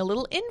 interesting. A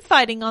little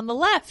infighting on the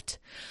left.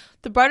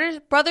 The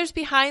brothers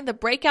behind the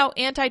breakout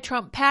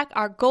anti-Trump PAC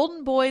are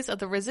golden boys of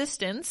the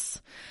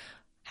resistance.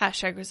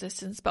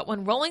 #resistance. But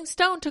when Rolling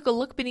Stone took a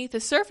look beneath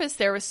the surface,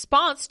 their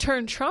response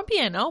turned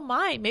Trumpian. Oh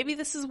my, maybe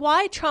this is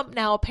why Trump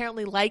now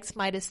apparently likes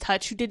Midas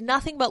Touch, who did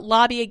nothing but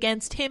lobby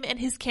against him and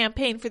his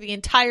campaign for the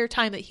entire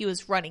time that he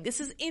was running.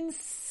 This is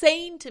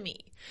insane to me.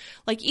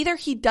 Like, either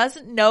he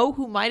doesn't know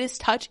who Midas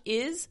Touch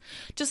is,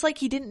 just like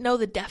he didn't know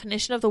the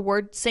definition of the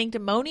word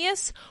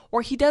sanctimonious,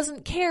 or he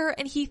doesn't care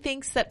and he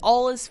thinks that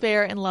all is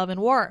fair in love and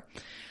war.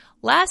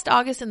 Last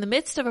August, in the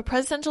midst of a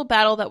presidential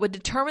battle that would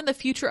determine the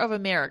future of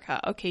America,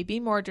 okay, be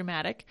more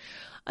dramatic,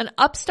 an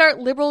upstart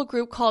liberal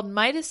group called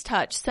Midas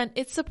Touch sent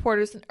its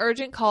supporters an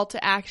urgent call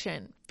to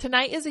action.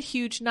 Tonight is a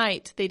huge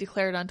night, they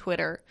declared on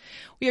Twitter.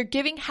 We are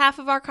giving half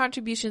of our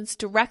contributions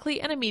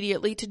directly and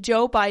immediately to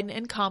Joe Biden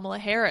and Kamala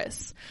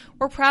Harris.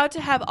 We're proud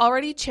to have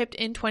already chipped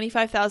in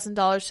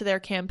 $25,000 to their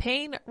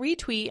campaign.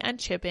 Retweet and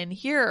chip in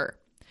here.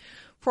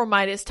 For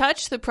Midas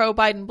Touch, the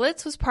pro-Biden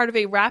blitz was part of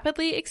a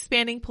rapidly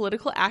expanding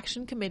political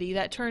action committee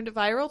that turned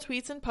viral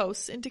tweets and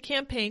posts into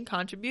campaign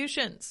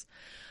contributions.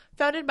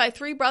 Founded by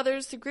three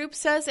brothers, the group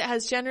says it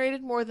has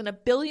generated more than 1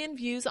 billion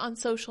views on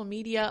social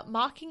media,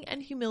 mocking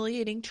and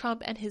humiliating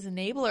Trump and his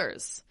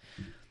enablers.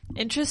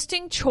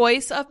 Interesting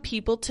choice of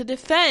people to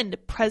defend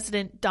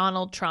President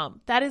Donald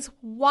Trump. That is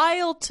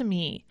wild to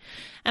me.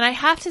 And I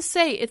have to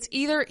say, it's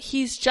either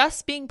he's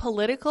just being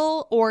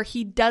political or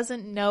he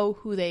doesn't know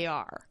who they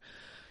are.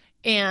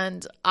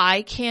 And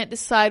I can't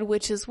decide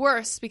which is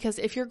worse, because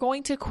if you're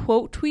going to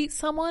quote tweet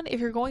someone, if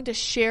you're going to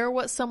share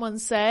what someone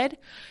said,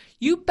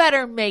 you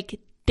better make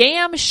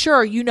damn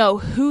sure you know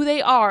who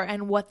they are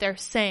and what they're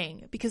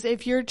saying. Because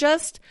if you're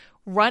just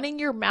running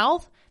your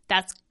mouth,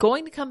 that's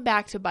going to come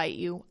back to bite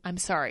you. I'm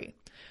sorry.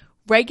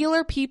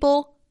 Regular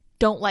people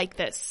don't like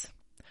this.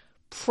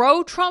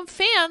 Pro-Trump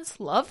fans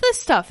love this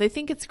stuff. They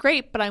think it's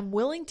great, but I'm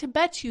willing to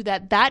bet you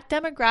that that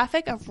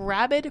demographic of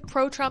rabid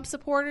pro-Trump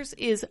supporters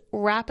is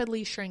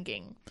rapidly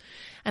shrinking.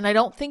 And I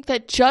don't think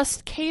that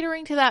just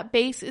catering to that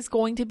base is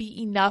going to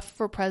be enough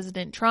for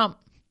President Trump.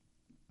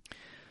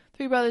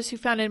 Three brothers who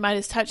founded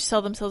Midas Touch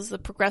sell themselves as the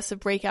progressive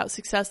breakout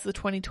success of the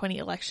 2020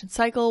 election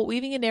cycle,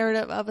 weaving a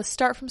narrative of a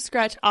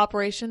start-from-scratch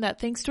operation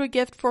that, thanks to a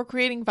gift for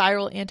creating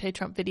viral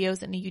anti-Trump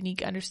videos and a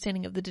unique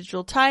understanding of the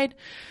digital tide,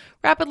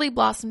 rapidly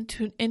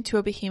blossomed into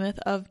a behemoth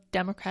of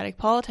democratic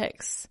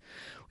politics.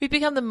 We've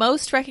become the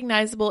most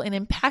recognizable and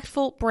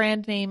impactful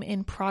brand name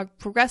in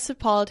progressive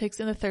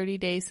politics in the 30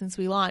 days since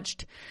we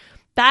launched.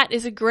 That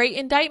is a great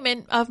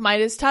indictment of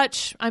Midas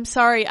Touch. I'm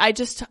sorry. I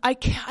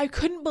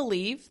couldn't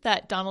believe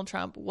that Donald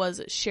Trump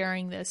was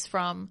sharing this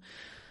from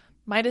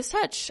Midas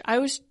Touch. I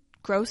was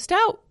grossed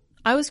out.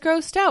 I was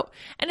grossed out.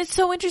 And it's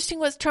so interesting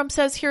what Trump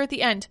says here at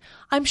the end.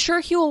 I'm sure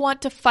he will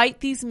want to fight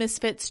these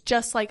misfits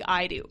just like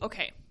I do.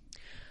 Okay.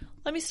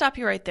 Let me stop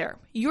you right there.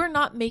 You're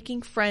not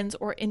making friends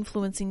or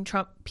influencing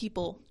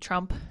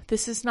Trump.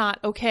 This is not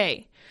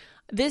okay.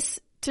 This,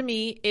 to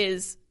me,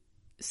 is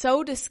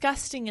so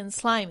disgusting and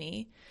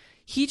slimy.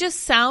 He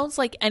just sounds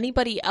like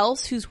anybody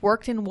else who's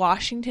worked in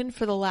Washington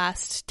for the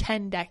last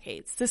 10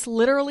 decades. This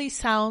literally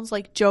sounds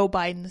like Joe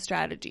Biden's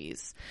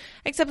strategies,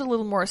 except a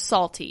little more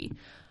salty.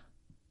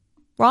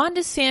 Ron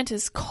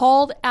DeSantis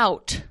called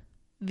out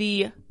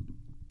the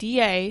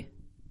DA,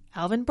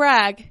 Alvin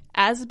Bragg,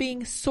 as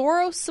being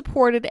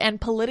Soros-supported and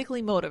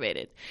politically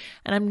motivated.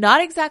 And I'm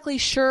not exactly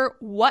sure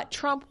what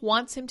Trump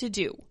wants him to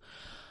do.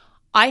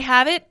 I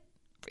have it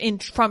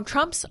from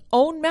Trump's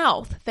own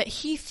mouth that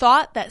he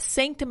thought that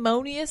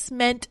sanctimonious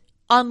meant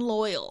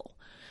unloyal.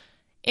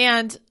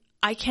 And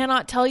I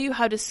cannot tell you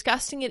how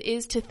disgusting it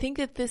is to think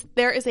that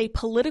there is a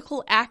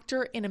political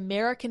actor in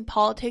American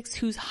politics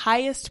whose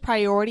highest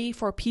priority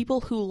for people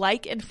who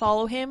like and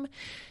follow him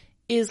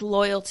is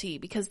loyalty,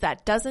 because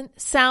that doesn't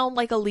sound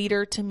like a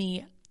leader to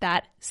me.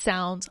 That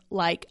sounds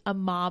like a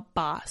mob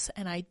boss,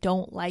 and I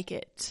don't like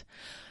it.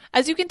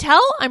 As you can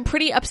tell, I'm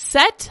pretty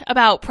upset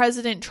about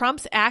President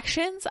Trump's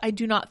actions. I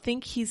do not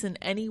think he's in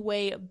any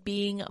way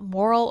being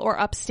moral or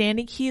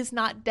upstanding. He is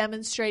not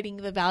demonstrating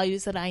the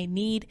values that I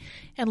need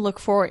and look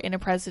for in a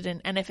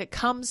president. And if it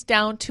comes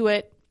down to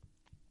it,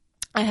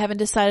 I haven't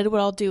decided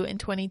what I'll do in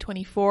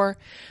 2024,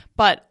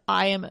 but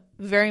I am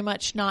very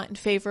much not in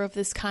favor of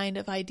this kind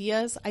of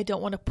ideas. I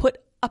don't want to put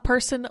a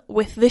person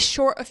with this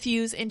short a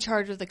fuse in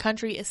charge of the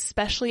country,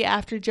 especially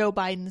after Joe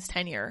Biden's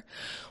tenure.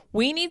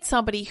 We need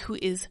somebody who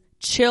is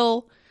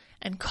chill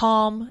and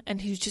calm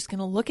and who's just going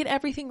to look at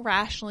everything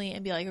rationally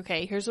and be like,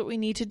 okay, here's what we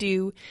need to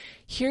do.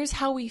 Here's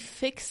how we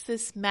fix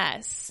this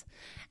mess.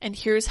 And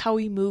here's how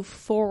we move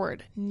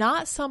forward.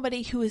 Not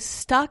somebody who is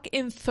stuck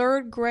in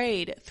third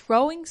grade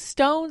throwing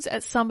stones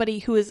at somebody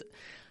who is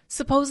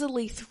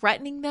supposedly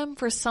threatening them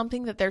for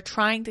something that they're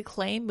trying to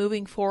claim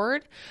moving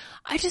forward.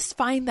 I just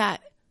find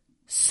that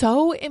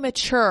so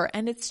immature,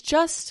 and it's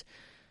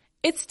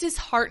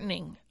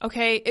disheartening,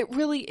 okay? It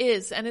really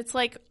is. And it's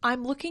like,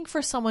 I'm looking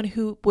for someone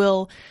who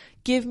will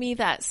give me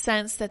that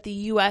sense that the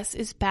U.S.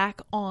 is back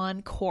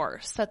on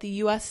course, that the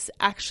U.S. is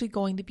actually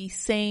going to be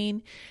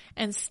sane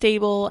and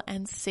stable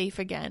and safe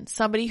again.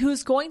 Somebody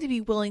who's going to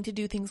be willing to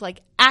do things like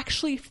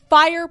actually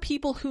fire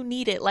people who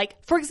need it.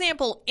 Like, for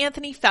example,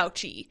 Anthony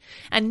Fauci,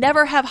 and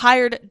never have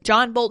hired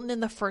John Bolton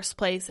in the first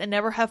place, and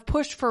never have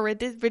pushed for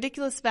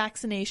ridiculous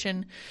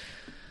vaccination.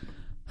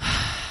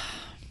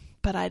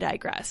 But I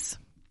digress.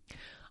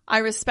 I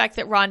respect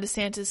that Ron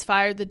DeSantis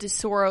fired the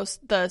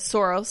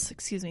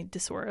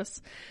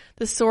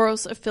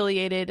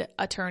Soros-affiliated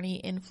attorney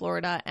in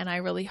Florida, and I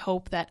really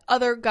hope that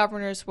other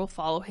governors will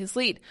follow his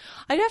lead.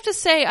 I'd have to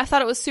say, I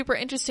thought it was super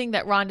interesting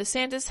that Ron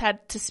DeSantis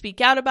had to speak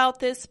out about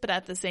this, but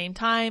at the same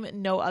time,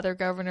 no other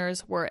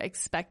governors were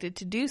expected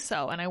to do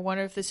so. And I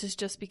wonder if this is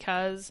just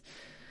because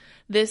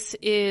this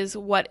is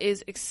what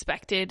is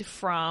expected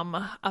from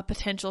a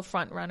potential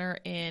frontrunner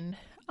in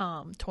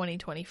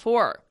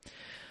 2024.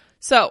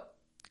 So,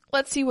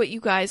 let's see what you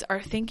guys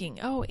are thinking.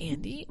 Oh,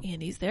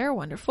 Andy's there.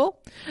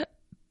 Wonderful.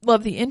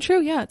 Love the intro.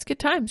 Yeah, it's good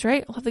times,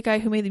 right? Love the guy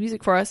who made the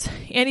music for us.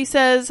 Andy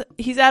says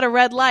he's at a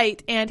red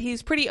light and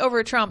he's pretty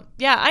over Trump.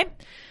 Yeah,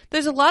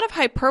 there's a lot of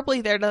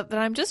hyperbole there that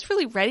I'm just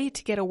really ready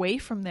to get away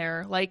from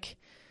there. Like,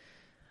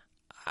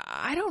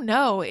 I don't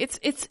know. It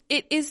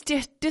is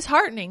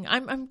disheartening.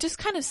 I'm just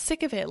kind of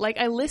sick of it. Like,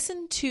 I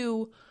listened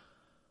to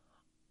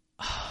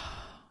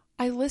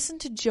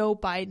Joe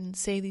Biden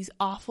say these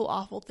awful,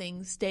 awful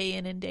things day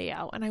in and day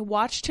out. And I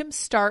watched him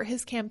start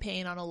his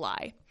campaign on a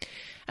lie.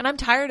 And I'm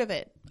tired of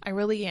it. I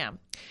really am.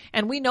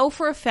 And we know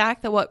for a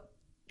fact that what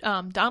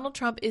Donald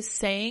Trump is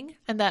saying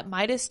and that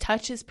Midas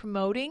Touch is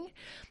promoting,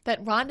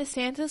 that Ron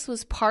DeSantis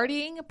was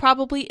partying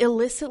probably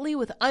illicitly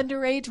with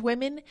underage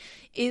women,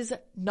 is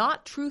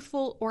not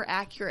truthful or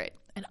accurate.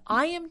 And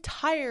I am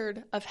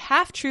tired of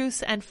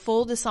half-truths and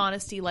full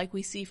dishonesty like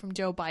we see from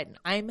Joe Biden.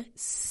 I'm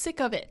sick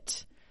of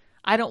it.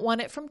 I don't want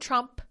it from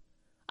Trump.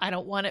 I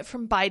don't want it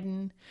from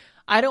Biden.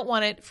 I don't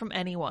want it from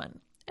anyone.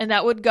 And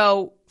that would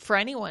go for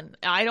anyone.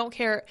 I don't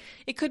care.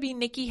 It could be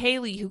Nikki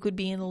Haley who could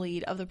be in the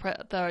lead of the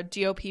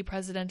GOP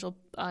presidential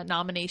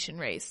nomination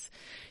race.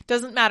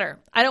 Doesn't matter.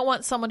 I don't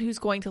want someone who's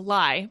going to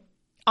lie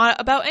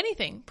about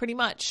anything, pretty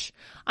much.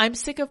 I'm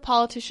sick of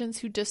politicians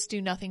who just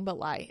do nothing but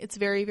lie. It's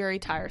very, very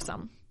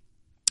tiresome.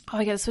 Oh,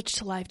 I gotta switch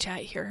to live chat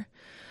here.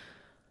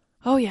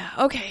 Oh, yeah.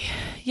 Okay.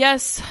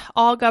 Yes,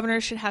 all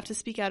governors should have to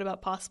speak out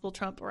about possible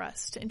Trump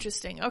arrest.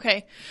 Interesting.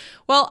 Okay.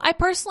 Well, I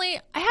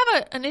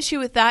have an issue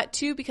with that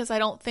too, because I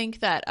don't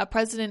think that a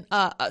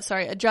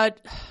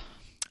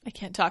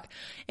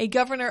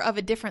governor of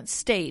a different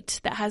state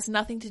that has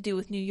nothing to do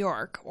with New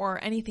York or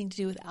anything to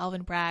do with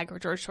Alvin Bragg or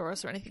George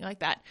Soros or anything like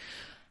that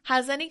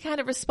has any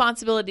kind of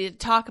responsibility to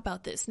talk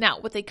about this.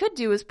 Now, what they could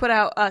do is put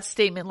out a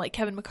statement like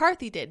Kevin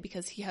McCarthy did,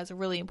 because he has a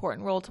really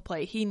important role to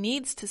play. He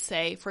needs to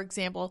say, for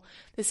example,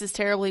 this is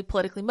terribly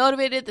politically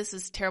motivated. This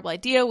is a terrible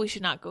idea. We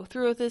should not go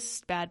through with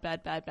this. Bad,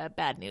 bad, bad, bad,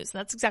 bad news. And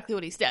that's exactly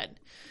what he said.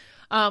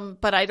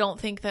 But I don't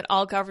think that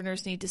all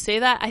governors need to say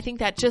that. I think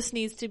that just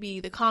needs to be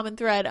the common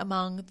thread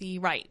among the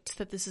right,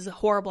 that this is a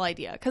horrible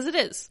idea, because it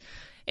is.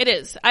 It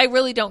is. I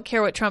really don't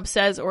care what Trump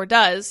says or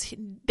does.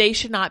 They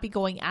should not be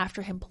going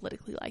after him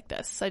politically like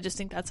this. I just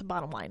think that's a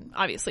bottom line,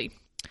 obviously.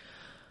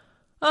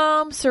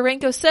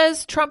 Serenko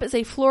says Trump is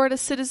a Florida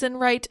citizen,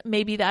 right?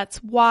 Maybe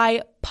that's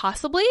why,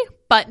 possibly,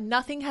 but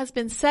nothing has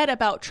been said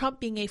about Trump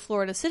being a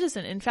Florida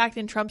citizen. In fact,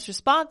 in Trump's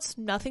response,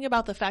 nothing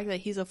about the fact that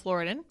he's a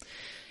Floridian.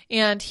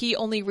 And he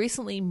only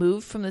recently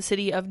moved from the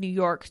city of New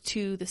York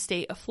to the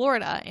state of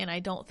Florida, and I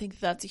don't think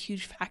that's a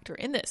huge factor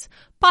in this.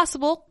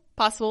 Possible.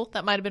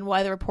 That might have been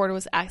why the reporter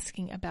was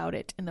asking about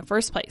it in the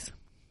first place.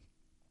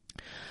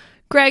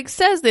 Greg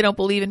says they don't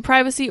believe in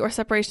privacy or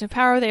separation of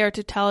power. They are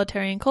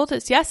totalitarian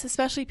cultists. Yes,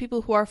 especially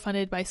people who are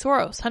funded by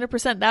Soros.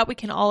 100% that we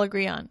can all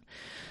agree on.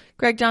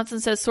 Greg Johnson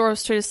says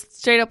Soros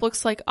straight up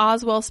looks like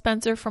Oswald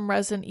Spencer from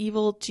Resident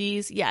Evil.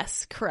 Geez,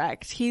 yes,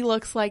 correct. He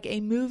looks like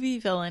a movie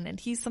villain, and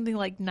he's something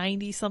like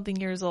 90-something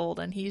years old,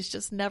 and he's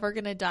just never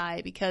going to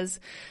die because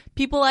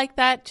people like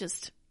that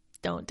just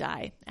don't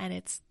die, and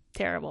it's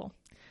terrible.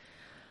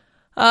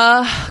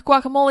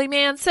 Guacamole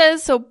Man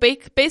says, so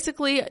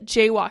basically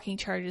jaywalking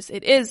charges.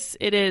 It is.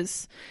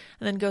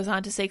 And then goes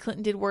on to say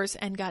Clinton did worse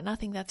and got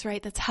nothing. That's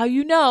right. That's how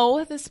you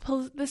know this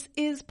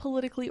is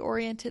politically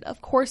oriented.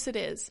 Of course it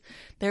is.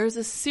 There is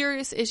a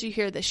serious issue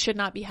here that should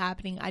not be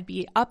happening. I'd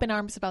be up in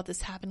arms about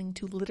this happening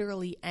to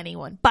literally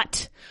anyone.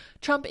 But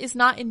Trump is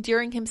not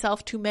endearing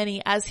himself to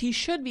many as he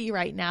should be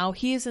right now.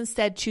 He is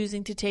instead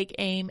choosing to take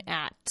aim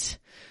at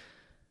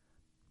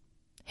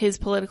his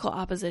political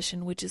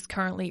opposition, which is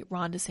currently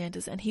Ron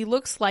DeSantis. And he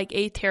looks like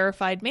a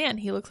terrified man.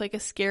 He looks like a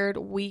scared,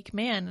 weak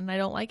man, and I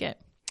don't like it.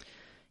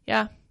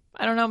 Yeah,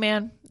 I don't know,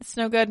 man. It's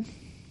no good.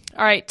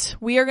 All right,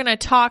 we are going to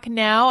talk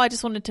now. I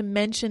just wanted to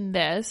mention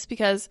this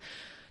because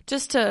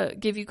just to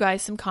give you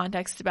guys some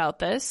context about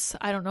this,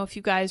 I don't know if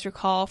you guys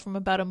recall from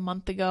about a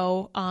month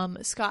ago,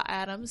 Scott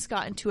Adams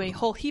got into a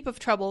whole heap of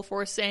trouble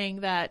for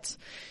saying that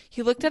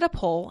he looked at a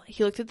poll,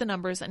 he looked at the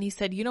numbers, and he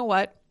said, you know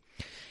what?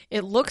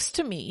 It looks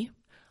to me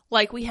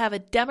like we have a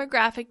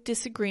demographic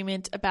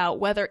disagreement about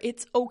whether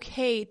it's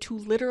okay to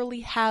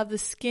literally have the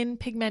skin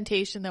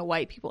pigmentation that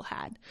white people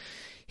had.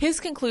 His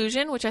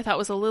conclusion, which I thought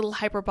was a little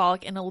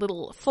hyperbolic and a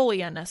little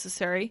fully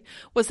unnecessary,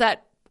 was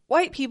that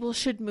white people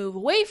should move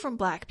away from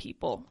black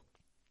people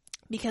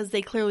because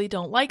they clearly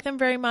don't like them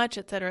very much,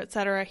 et cetera, et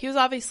cetera. He was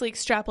obviously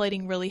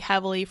extrapolating really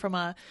heavily from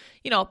a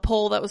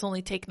poll that was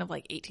only taken of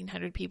like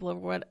 1,800 people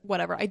or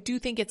whatever. I do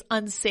think it's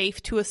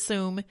unsafe to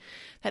assume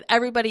that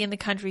everybody in the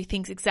country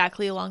thinks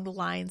exactly along the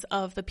lines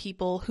of the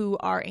people who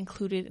are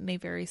included in a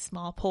very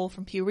small poll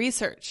from Pew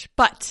Research.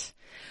 But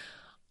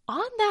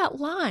on that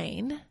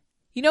line,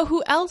 you know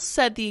who else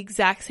said the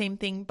exact same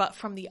thing but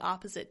from the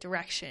opposite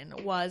direction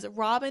was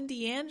Robin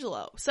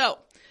DiAngelo. So,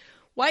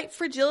 white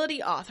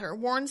fragility author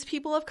warns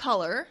people of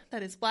color,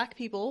 that is black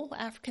people,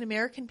 African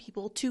American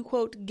people, to,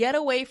 quote, get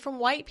away from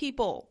white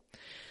people.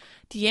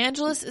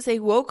 DeAngelis is a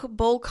woke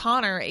Bull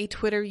Connor, a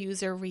Twitter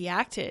user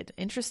reacted.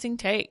 Interesting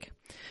take.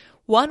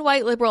 One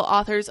white liberal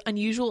author's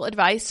unusual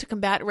advice to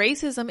combat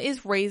racism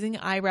is raising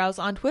eyebrows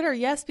on Twitter.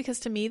 Yes, because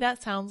to me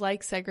that sounds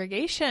like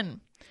segregation.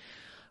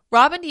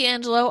 Robin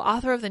DiAngelo,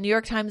 author of the New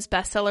York Times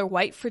bestseller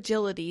White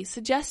Fragility,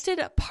 suggested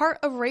part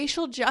of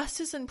racial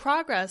justice and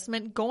progress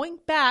meant going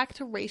back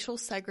to racial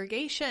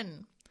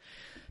segregation.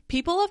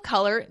 People of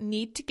color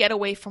need to get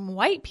away from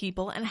white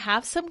people and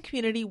have some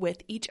community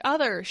with each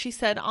other, she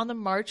said on the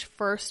March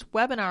 1st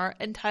webinar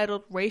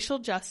entitled Racial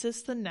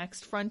Justice: The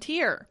Next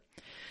Frontier.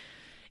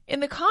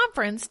 In the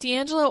conference,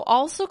 DiAngelo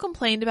also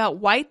complained about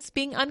whites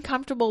being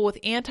uncomfortable with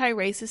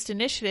anti-racist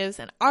initiatives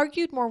and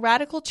argued more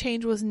radical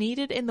change was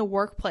needed in the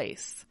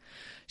workplace.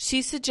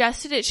 She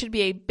suggested it should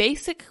be a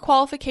basic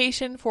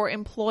qualification for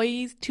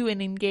employees to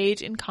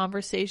engage in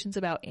conversations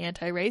about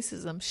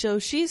anti-racism. So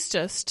she's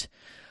just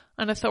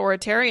an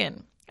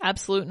authoritarian.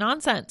 Absolute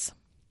nonsense.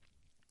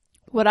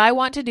 What I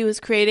want to do is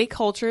create a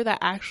culture that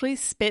actually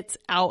spits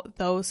out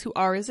those who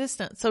are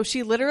resistant. So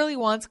she literally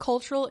wants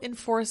cultural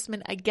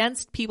enforcement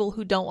against people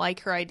who don't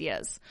like her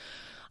ideas.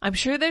 I'm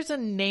sure there's a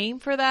name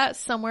for that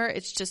somewhere.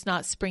 It's just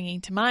not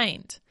springing to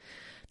mind.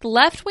 The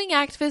left-wing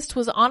activist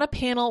was on a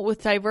panel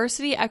with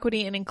diversity,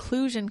 equity, and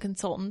inclusion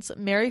consultants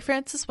Mary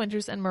Frances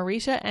Winters and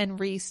Marisha N.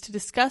 Reese to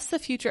discuss the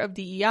future of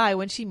DEI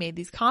when she made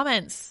these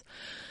comments.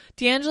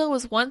 DiAngelo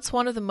was once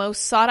one of the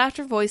most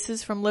sought-after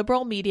voices from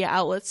liberal media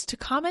outlets to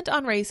comment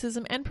on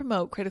racism and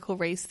promote critical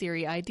race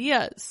theory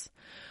ideas.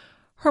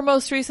 Her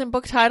most recent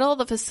book title,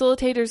 The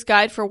Facilitator's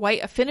Guide for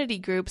White Affinity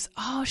Groups,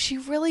 she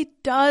really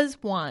does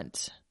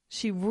want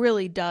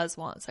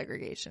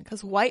segregation,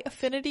 because white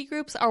affinity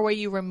groups are where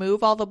you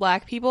remove all the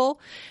black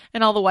people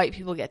and all the white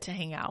people get to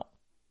hang out.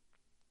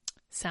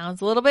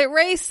 Sounds a little bit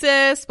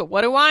racist, but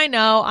what do I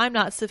know? I'm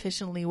not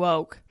sufficiently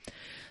woke.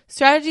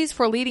 strategies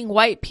for leading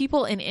white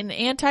people in an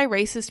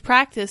anti-racist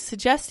practice,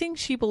 suggesting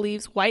she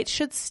believes whites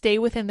should stay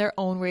within their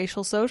own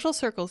racial social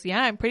circles.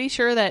 Yeah, I'm pretty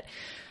sure that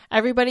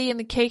everybody in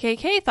the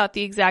KKK thought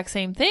the exact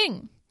same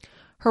thing.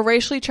 Her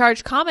racially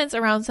charged comments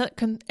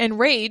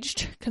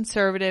enraged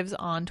conservatives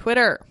on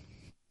Twitter.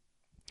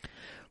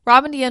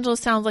 Robin DiAngelo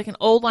sounds like an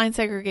old-line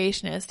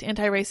segregationist,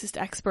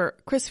 anti-racist expert,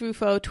 Chris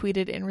Rufo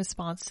tweeted in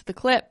response to the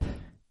clip.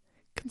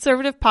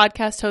 Conservative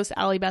podcast host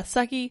Allie Beth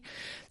Stuckey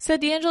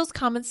said DiAngelo's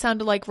comments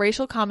sounded like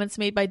racial comments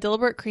made by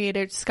Dilbert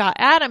creator Scott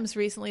Adams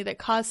recently that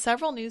caused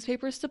several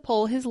newspapers to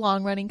pull his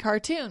long-running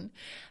cartoon.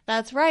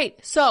 That's right.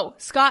 So,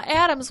 Scott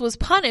Adams was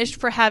punished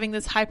for having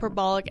this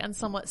hyperbolic and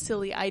somewhat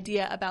silly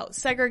idea about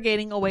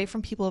segregating away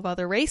from people of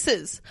other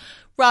races.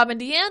 Robin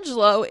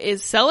DiAngelo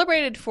is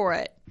celebrated for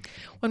it.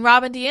 When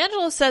Robin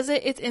DiAngelo says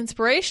it, it's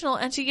inspirational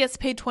and she gets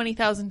paid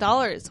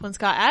 $20,000. When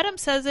Scott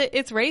Adams says it,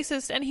 it's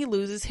racist and he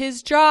loses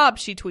his job,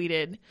 she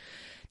tweeted.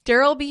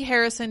 Daryl B.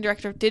 Harrison,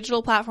 director of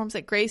digital platforms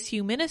at Grace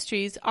Hugh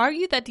Ministries,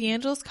 argued that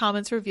DiAngelo's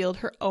comments revealed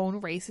her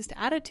own racist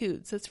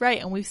attitudes. That's right,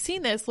 and we've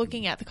seen this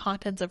looking at the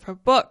contents of her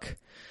book.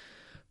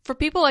 For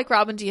people like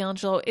Robin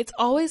DiAngelo, it's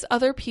always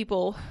other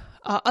people,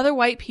 other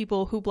white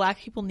people who black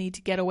people need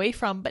to get away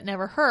from, but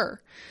never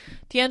her.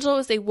 DiAngelo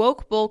is a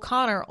woke Bull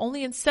Connor,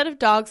 only instead of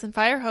dogs and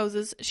fire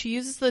hoses, she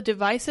uses the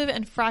divisive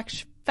and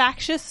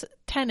factious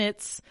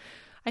tenets,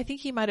 I think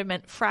he might have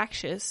meant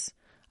fractious,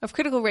 of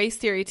critical race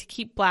theory to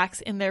keep blacks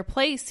in their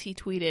place, he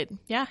tweeted.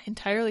 Yeah,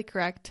 entirely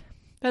correct.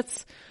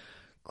 That's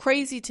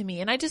crazy to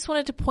me. And I just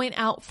wanted to point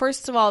out,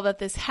 first of all, that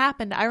this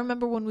happened. I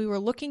remember when we were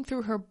looking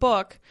through her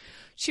book,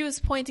 she was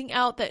pointing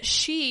out that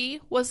she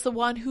was the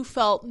one who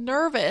felt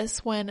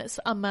nervous when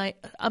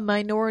a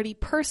minority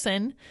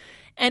person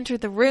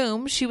entered the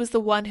room. She was the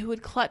one who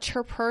would clutch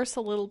her purse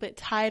a little bit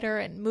tighter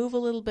and move a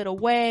little bit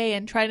away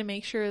and try to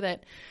make sure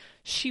that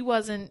she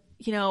wasn't,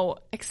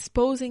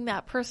 exposing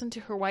that person to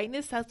her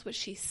whiteness. That's what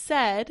she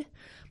said.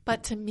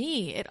 But to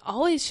me, it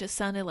always just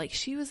sounded like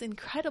she was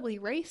incredibly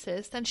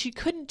racist and she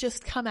couldn't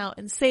just come out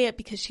and say it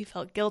because she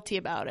felt guilty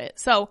about it.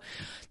 So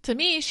to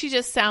me, she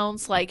just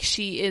sounds like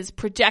she is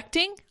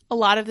projecting a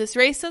lot of this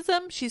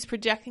racism. She's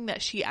projecting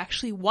that she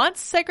actually wants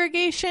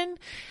segregation,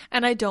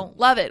 and I don't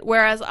love it.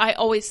 Whereas I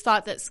always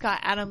thought that Scott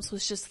Adams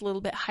was just a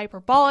little bit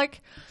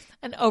hyperbolic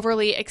and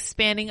overly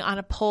expanding on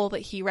a poll that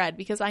he read,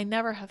 because I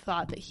never have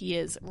thought that he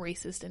is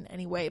racist in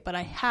any way, but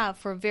I have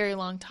for a very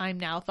long time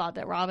now thought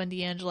that Robin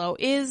DiAngelo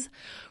is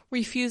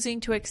refusing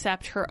to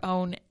accept her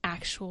own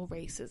actual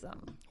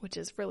racism, which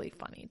is really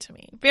funny to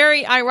me.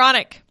 Very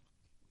ironic.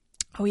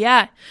 Oh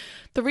yeah,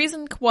 the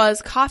reason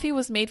was coffee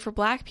was made for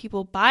black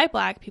people by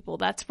black people.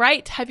 That's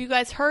right. Have you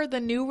guys heard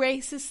the new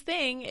racist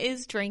thing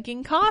is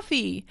drinking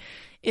coffee?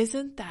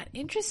 Isn't that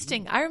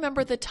interesting? I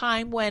remember the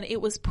time when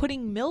it was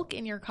putting milk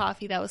in your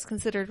coffee that was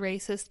considered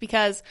racist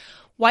because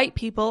white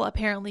people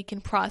apparently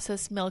can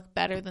process milk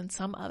better than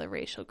some other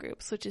racial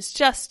groups, which is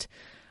just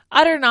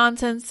utter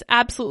nonsense,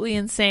 absolutely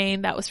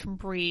insane. That was from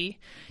Bree.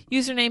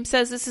 Username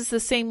says this is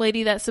the same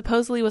lady that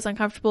supposedly was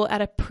uncomfortable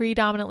at a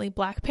predominantly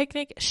black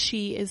picnic.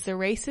 She is the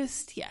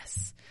racist?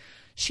 Yes,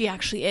 she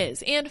actually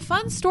is. And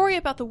fun story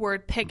about the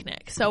word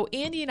picnic. So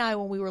Andy and I,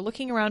 when we were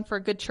looking around for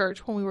a good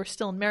church when we were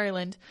still in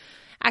Maryland,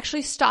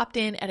 actually stopped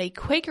in at a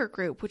Quaker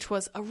group, which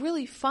was a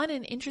really fun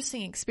and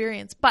interesting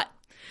experience. But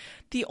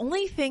the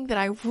only thing that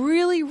I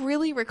really,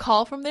 really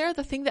recall from there,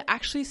 the thing that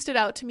actually stood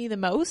out to me the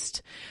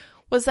most,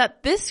 was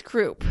that this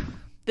group,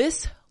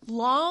 this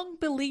long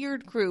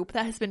beleaguered group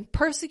that has been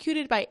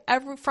persecuted by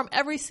from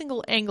every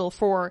single angle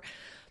for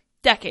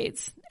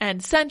decades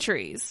and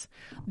centuries,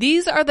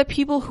 these are the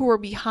people who are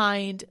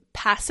behind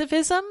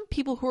pacifism,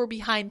 people who are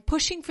behind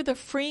pushing for the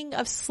freeing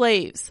of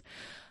slaves.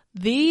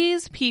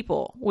 These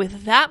people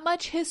with that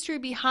much history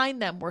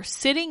behind them were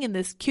sitting in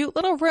this cute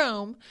little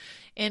room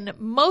in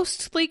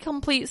mostly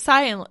complete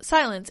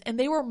silence, and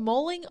they were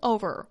mulling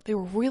over. They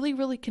were really,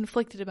 really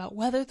conflicted about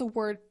whether the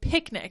word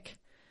picnic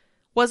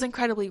was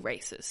incredibly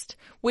racist,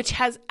 which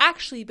has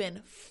actually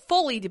been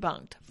fully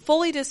debunked,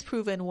 fully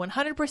disproven,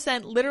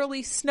 100%.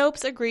 Literally,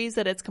 Snopes agrees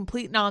that it's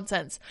complete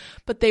nonsense,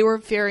 but they were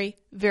very,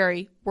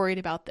 very worried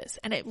about this.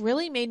 And it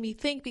really made me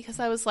think, because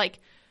I was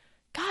like,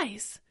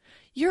 guys,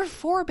 your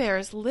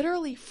forebears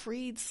literally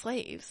freed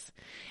slaves,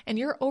 and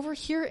you're over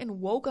here in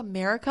woke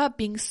America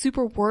being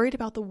super worried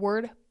about the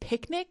word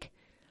picnic?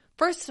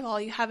 First of all,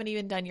 you haven't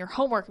even done your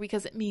homework,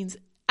 because it means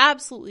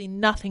absolutely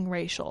nothing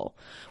racial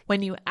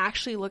when you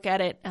actually look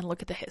at it and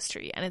look at the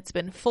history. And it's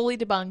been fully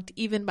debunked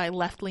even by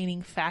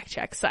left-leaning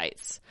fact-check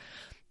sites.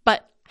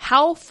 But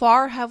how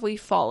far have we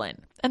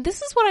fallen? And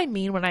this is what I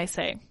mean when I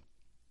say,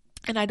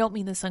 and I don't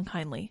mean this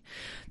unkindly,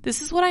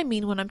 this is what I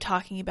mean when I'm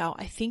talking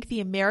about, I think the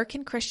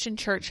American Christian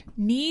church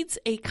needs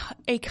a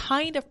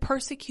kind of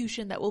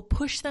persecution that will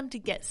push them to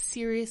get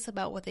serious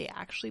about what they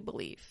actually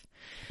believe.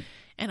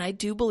 And I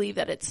do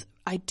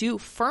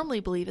firmly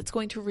believe it's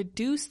going to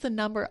reduce the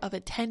number of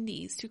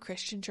attendees to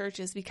Christian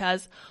churches,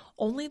 because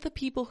only the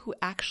people who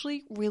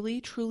actually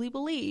really truly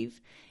believe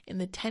in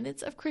the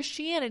tenets of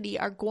Christianity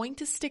are going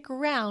to stick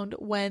around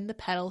when the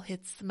pedal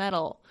hits the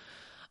metal.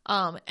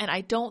 And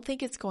I don't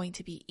think it's going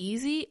to be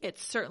easy.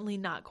 It's certainly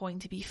not going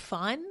to be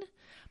fun.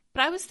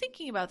 But I was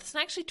thinking about this and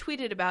I actually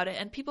tweeted about it,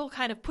 and people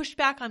kind of pushed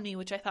back on me,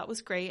 which I thought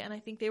was great. And I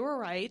think they were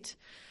right.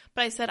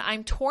 But I said,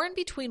 I'm torn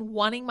between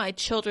wanting my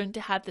children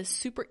to have this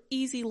super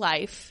easy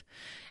life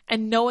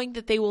and knowing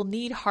that they will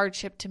need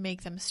hardship to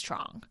make them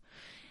strong.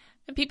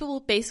 And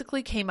people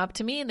basically came up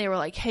to me and they were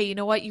like, hey, you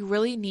know what? You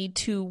really need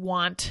to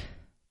want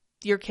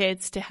your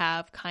kids to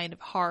have kind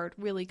of hard,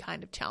 really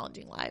kind of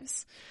challenging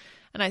lives.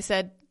 And I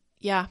said,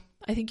 yeah,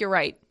 I think you're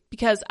right.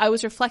 Because I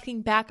was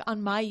reflecting back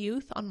on my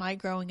youth, on my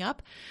growing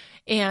up,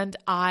 and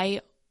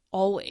I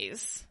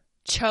always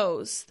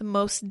chose the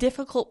most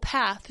difficult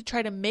path to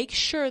try to make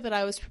sure that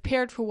I was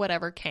prepared for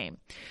whatever came.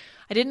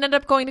 I didn't end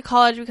up going to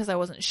college because I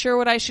wasn't sure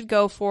what I should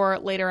go for.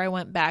 Later, I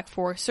went back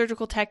for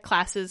surgical tech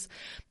classes.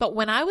 But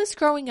when I was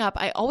growing up,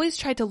 I always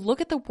tried to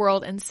look at the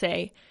world and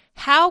say,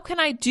 how can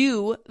I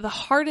do the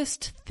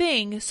hardest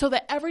thing so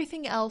that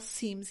everything else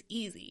seems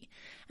easy?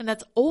 And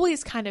that's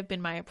always kind of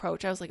been my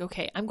approach. I was like,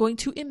 okay, I'm going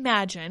to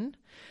imagine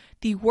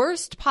the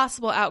worst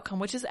possible outcome,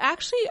 which is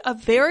actually a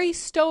very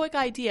stoic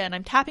idea. And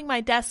I'm tapping my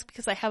desk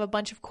because I have a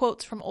bunch of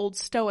quotes from old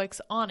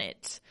Stoics on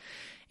it.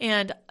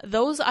 And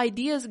those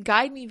ideas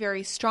guide me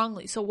very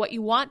strongly. So what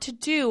you want to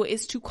do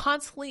is to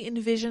constantly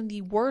envision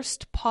the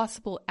worst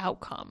possible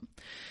outcome.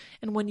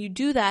 And when you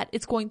do that,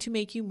 it's going to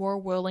make you more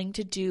willing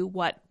to do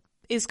what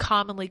is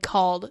commonly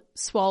called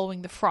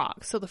swallowing the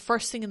frog. So the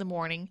first thing in the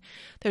morning,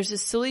 there's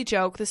this silly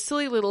joke, this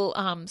silly little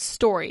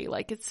story.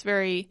 Like it's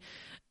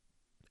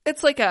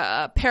like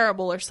a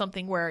parable or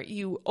something where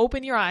you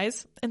open your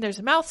eyes and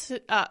there's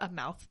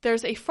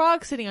there's a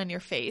frog sitting on your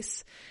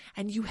face,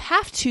 and you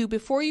have to,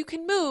 before you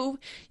can move,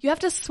 you have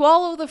to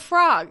swallow the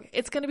frog.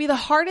 It's going to be the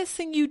hardest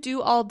thing you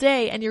do all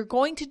day, and you're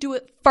going to do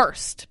it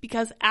first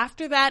because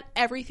after that,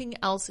 everything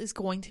else is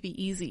going to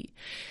be easy.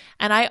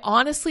 And I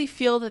honestly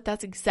feel that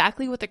that's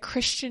exactly what the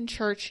Christian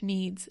church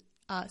needs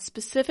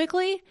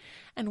specifically,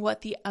 and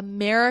what the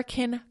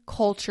American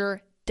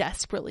culture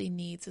desperately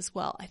needs as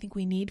well. I think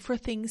we need for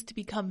things to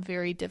become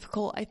very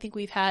difficult. I think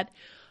we've had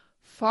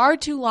far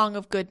too long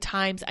of good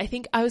times. I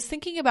think I was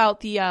thinking about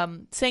the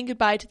saying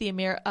goodbye to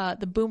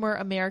the boomer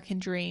American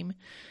dream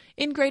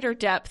in greater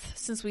depth,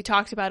 since we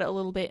talked about it a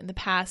little bit in the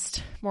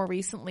past more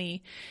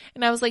recently.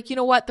 And I was like, you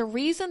know what? The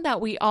reason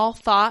that we all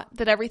thought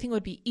that everything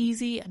would be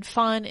easy and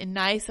fun and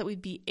nice, that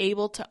we'd be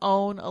able to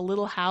own a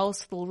little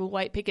house with a little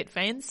white picket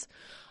fence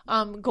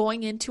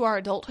going into our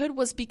adulthood,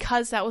 was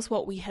because that was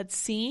what we had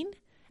seen.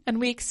 And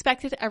we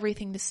expected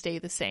everything to stay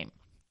the same.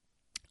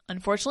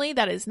 Unfortunately,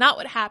 that is not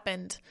what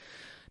happened.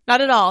 Not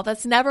at all.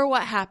 That's never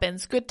what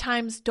happens. Good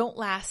times don't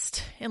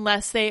last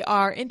unless they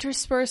are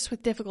interspersed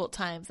with difficult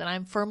times. And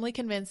I'm firmly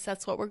convinced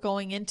that's what we're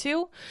going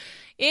into.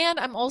 And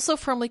I'm also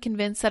firmly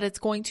convinced that it's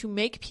going to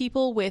make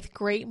people with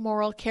great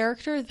moral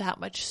character that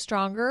much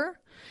stronger.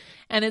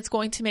 And it's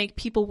going to make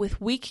people with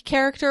weak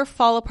character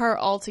fall apart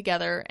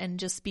altogether and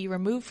just be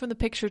removed from the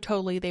picture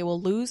totally. They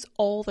will lose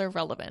all their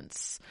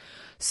relevance.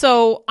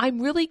 So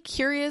I'm really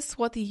curious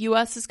what the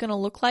U.S. is going to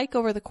look like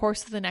over the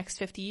course of the next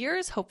 50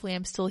 years. Hopefully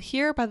I'm still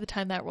here by the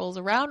time that rolls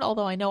around,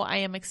 although I know I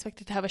am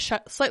expected to have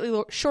a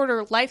slightly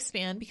shorter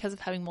lifespan because of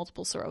having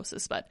multiple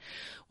sclerosis. But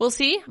we'll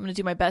see. I'm going to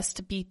do my best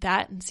to beat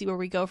that and see where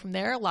we go from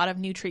there. A lot of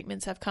new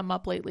treatments have come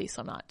up lately,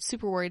 so I'm not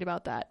super worried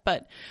about that.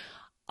 But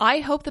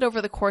I hope that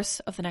over the course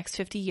of the next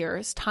 50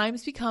 years,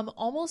 times become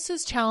almost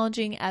as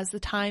challenging as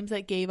the times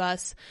that gave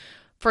us,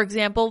 for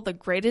example, the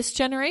greatest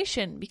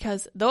generation,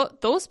 because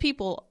those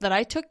people that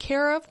I took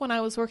care of when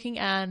I was working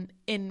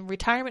in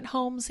retirement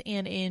homes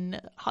and in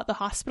the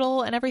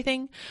hospital and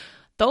everything,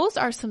 those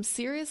are some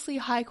seriously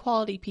high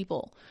quality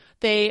people.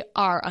 They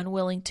are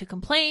unwilling to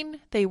complain.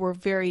 They were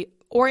very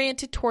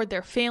oriented toward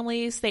their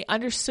families. They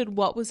understood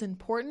what was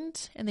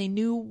important and they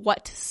knew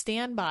what to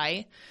stand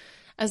by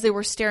as they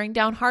were staring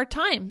down hard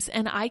times.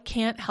 And I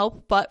can't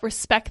help but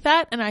respect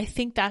that. And I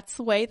think that's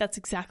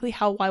exactly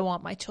how I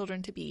want my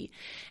children to be.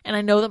 And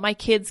I know that my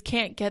kids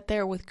can't get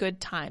there with good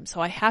times.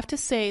 So I have to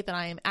say that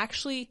I am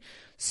actually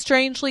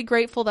strangely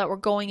grateful that we're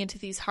going into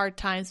these hard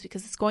times,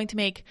 because it's going to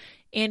make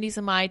Andy's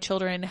and my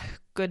children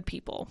good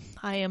people.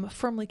 I am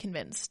firmly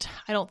convinced.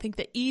 I don't think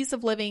the ease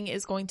of living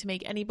is going to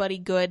make anybody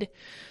good.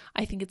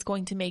 I think it's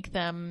going to make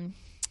them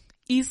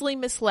easily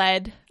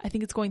misled. I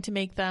think it's going to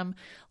make them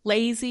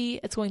lazy.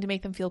 It's going to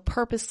make them feel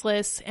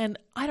purposeless. And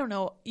I don't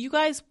know, you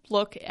guys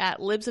look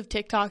at Libs of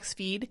TikTok's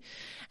feed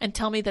and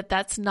tell me that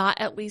that's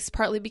not at least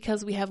partly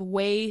because we have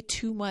way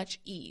too much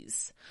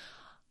ease.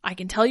 I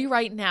can tell you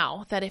right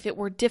now that if it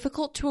were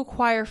difficult to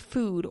acquire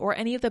food or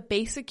any of the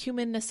basic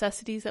human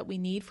necessities that we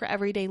need for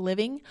everyday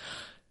living,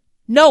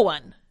 no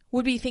one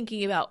would be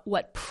thinking about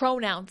what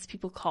pronouns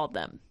people called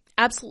them.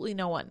 Absolutely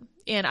no one.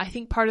 And I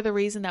think part of the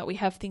reason that we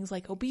have things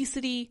like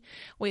obesity,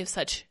 we have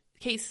such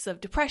cases of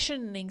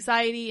depression and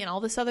anxiety and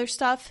all this other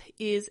stuff,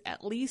 is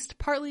at least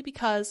partly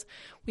because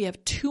we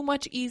have too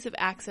much ease of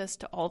access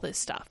to all this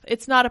stuff.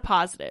 It's not a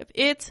positive.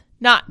 It's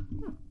not.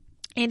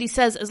 Andy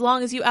says, as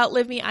long as you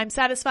outlive me, I'm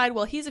satisfied.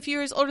 Well, he's a few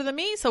years older than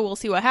me, so we'll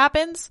see what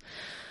happens.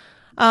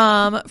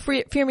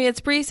 Fear Me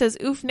It's Bree says,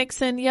 oof,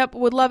 Nixon. Yep,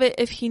 would love it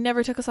if he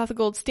never took us off the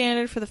gold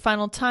standard for the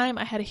final time.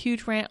 I had a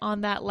huge rant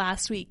on that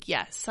last week.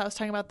 Yes, I was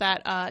talking about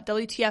that.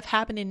 WTF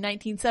happened in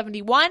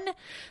 1971.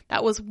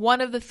 That was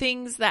one of the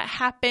things that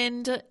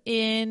happened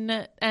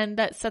and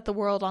that set the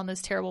world on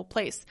this terrible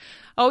place.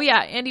 Oh yeah,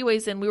 Andy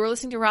weighs in. We were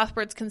listening to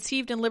Rothbard's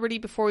Conceived in Liberty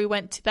before we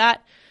went to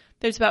that.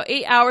 There's about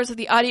 8 hours of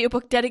the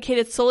audiobook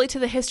dedicated solely to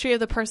the history of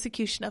the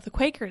persecution of the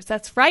Quakers.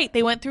 That's right.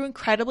 They went through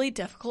incredibly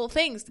difficult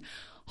things.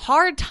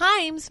 Hard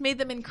times made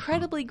them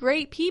incredibly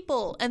great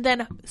people. And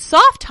then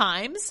soft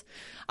times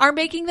are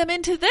making them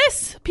into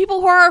this.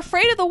 People who are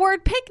afraid of the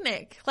word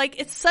picnic. Like,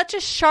 it's such a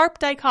sharp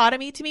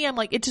dichotomy to me. I'm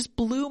like, it just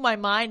blew my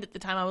mind at the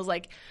time. I was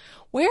like,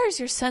 where is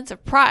your sense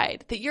of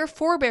pride that your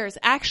forebears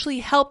actually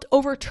helped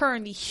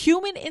overturn the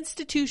human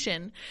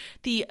institution?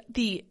 The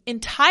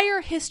entire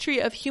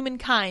history of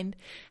humankind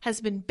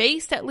has been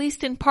based, at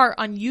least in part,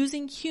 on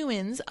using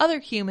humans, other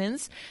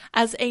humans,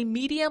 as a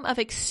medium of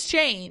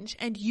exchange,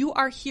 and you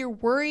are here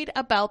worried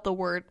about the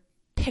word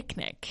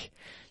picnic.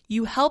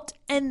 You helped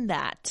end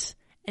that,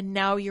 and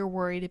now you're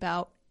worried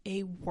about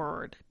a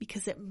word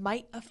because it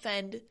might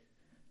offend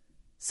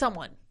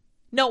someone.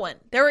 No one.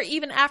 There were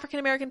even African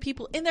American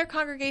people in their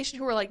congregation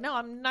who were like, no,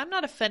 I'm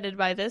not offended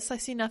by this. I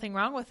see nothing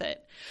wrong with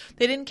it.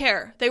 They didn't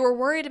care. They were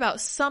worried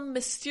about some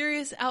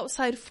mysterious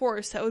outside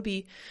force that would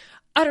be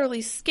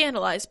utterly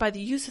scandalized by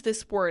the use of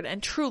this word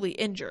and truly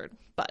injured.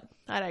 But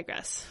I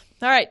digress.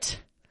 All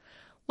right.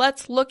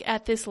 Let's look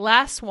at this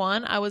last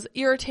one. I was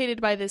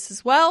irritated by this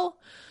as well.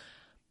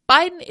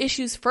 Biden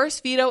issues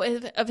first veto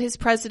of his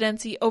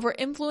presidency over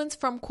influence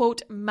from,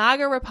 quote,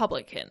 MAGA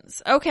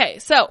Republicans. Okay,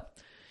 so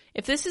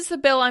if this is the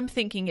bill I'm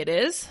thinking it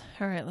is,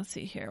 all right, let's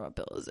see here. What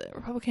bill is it?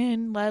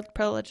 Republican-led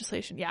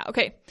legislation. Yeah,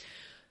 okay.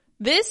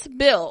 This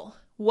bill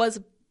was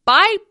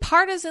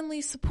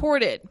bipartisanly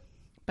supported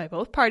by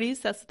both parties.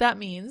 That's what that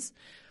means,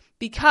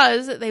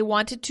 because they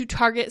wanted to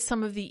target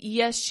some of the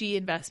ESG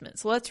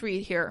investments. So let's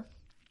read here.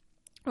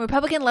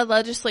 Republican-led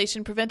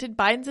legislation prevented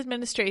Biden's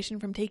administration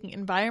from taking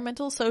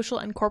environmental, social,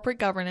 and corporate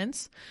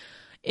governance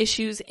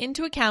issues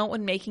into account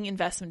when making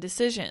investment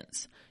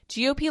decisions.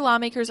 GOP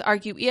lawmakers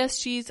argue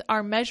ESGs are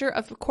a measure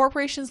of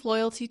corporations'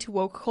 loyalty to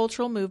woke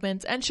cultural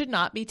movements and should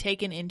not be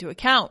taken into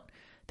account.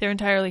 They're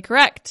entirely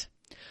correct.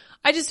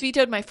 I just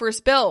vetoed my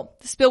first bill.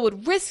 This bill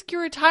would risk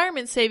your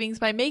retirement savings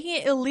by making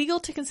it illegal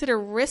to consider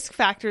risk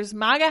factors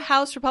MAGA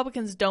House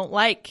Republicans don't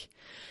like.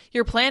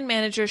 Your plan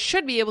manager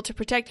should be able to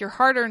protect your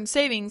hard-earned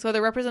savings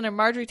whether Representative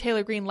Marjorie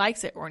Taylor Greene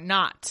likes it or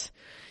not,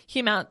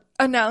 he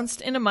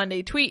announced in a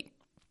Monday tweet.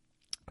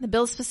 The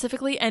bill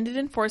specifically ended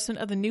enforcement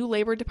of the new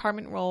Labor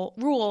Department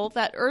rule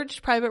that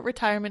urged private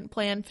retirement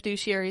plan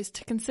fiduciaries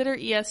to consider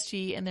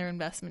ESG in their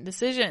investment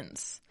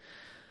decisions.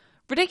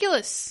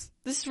 Ridiculous.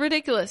 This is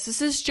ridiculous.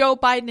 This is Joe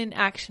Biden in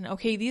action.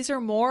 Okay, these are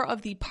more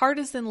of the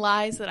partisan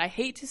lies that I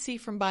hate to see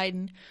from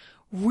Biden.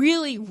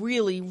 Really,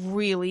 really,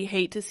 really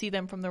hate to see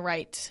them from the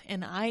right.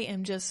 And I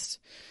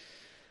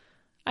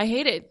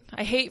hate it.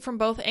 I hate from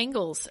both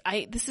angles.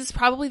 This is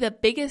probably the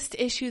biggest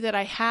issue that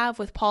I have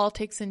with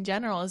politics in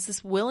general, is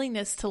this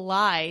willingness to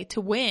lie,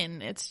 to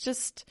win.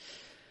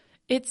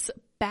 It's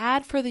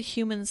bad for the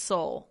human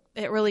soul.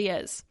 It really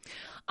is.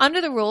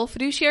 Under the rule,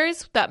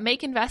 fiduciaries that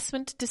make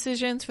investment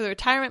decisions for the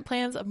retirement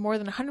plans of more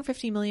than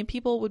 150 million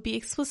people would be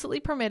explicitly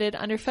permitted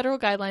under federal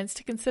guidelines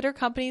to consider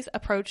companies'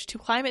 approach to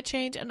climate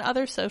change and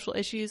other social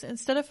issues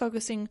instead of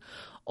focusing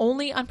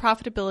only on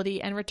profitability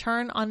and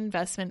return on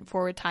investment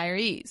for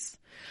retirees.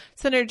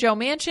 Senator Joe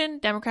Manchin,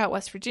 Democrat,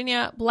 West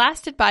Virginia,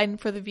 blasted Biden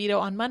for the veto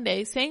on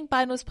Monday, saying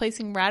Biden was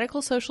placing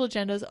radical social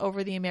agendas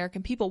over the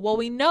American people. Well,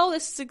 we know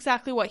this is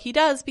exactly what he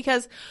does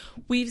because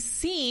we've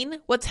seen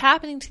what's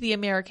happening to the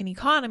American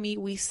economy.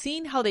 We've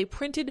seen how they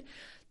printed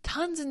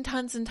tons and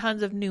tons and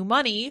tons of new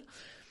money,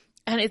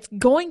 and it's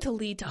going to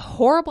lead to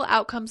horrible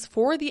outcomes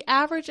for the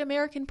average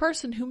American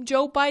person whom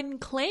Joe Biden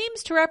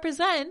claims to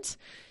represent.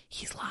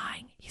 He's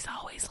lying. He's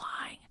always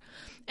lying.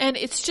 And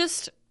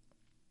it's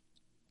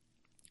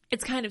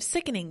kind of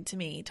sickening to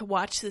me to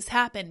watch this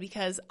happen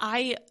because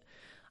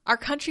our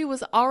country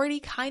was already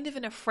kind of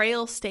in a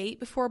frail state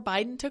before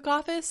Biden took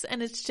office,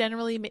 and it's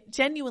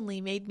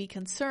genuinely made me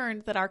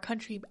concerned that our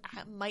country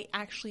might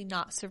actually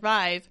not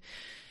survive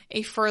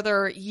a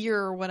further year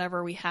or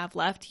whatever we have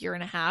left, year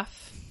and a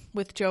half,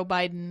 with Joe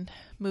Biden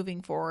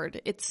moving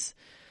forward. It's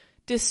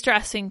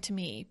distressing to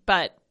me,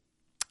 but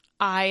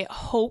I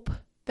hope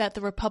that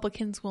the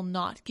Republicans will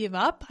not give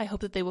up. I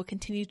hope that they will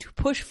continue to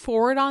push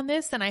forward on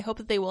this, and I hope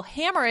that they will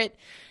hammer it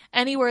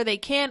anywhere they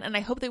can, and I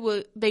hope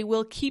they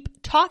will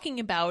keep talking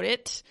about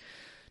it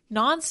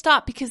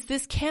nonstop, because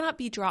this cannot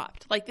be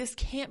dropped. Like, this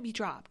can't be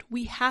dropped.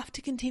 We have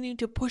to continue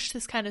to push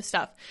this kind of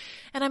stuff.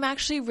 And I'm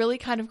actually really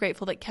kind of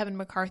grateful that Kevin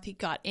McCarthy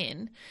got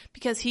in,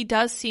 because he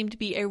does seem to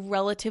be a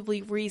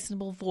relatively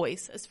reasonable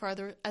voice as far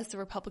as the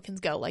Republicans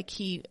go. Like,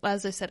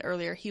 as I said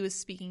earlier, he was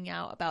speaking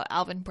out about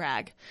Alvin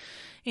Bragg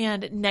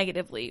and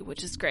negatively,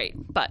 which is great.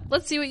 But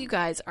let's see what you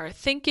guys are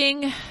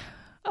thinking.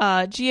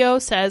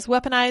 Gio says,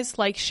 weaponized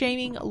like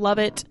shaming, love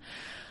it.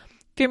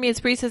 Fear Me It's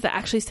Bree says that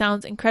actually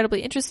sounds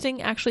incredibly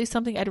interesting. Actually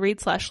something I'd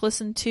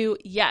read/listen to.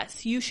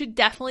 Yes, you should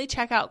definitely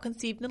check out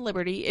Conceived in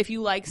Liberty if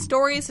you like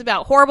stories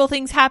about horrible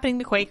things happening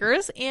to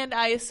Quakers, and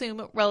I assume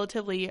a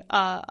relatively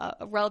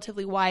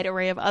wide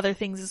array of other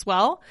things as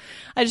well.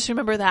 I just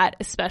remember that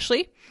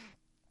especially.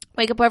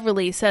 Wake Up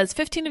Beverly says,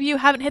 15 of you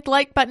haven't hit the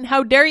like button.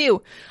 How dare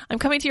you? I'm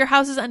coming to your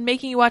houses and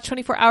making you watch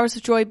 24 Hours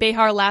of Joy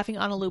Behar laughing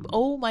on a loop.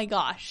 Oh my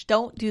gosh,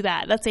 don't do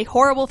that. That's a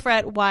horrible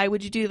threat. Why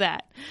would you do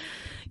that?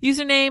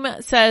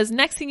 Username says,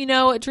 next thing you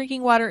know,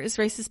 drinking water is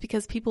racist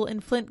because people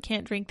in Flint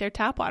can't drink their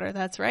tap water.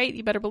 That's right.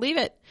 You better believe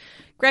it.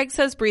 Greg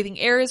says, breathing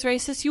air is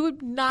racist. You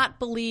would not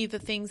believe the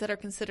things that are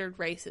considered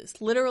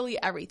racist.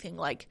 Literally everything.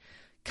 Like,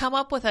 come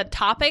up with a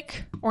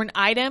topic or an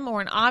item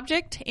or an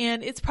object,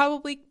 and it's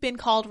probably been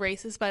called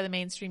racist by the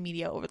mainstream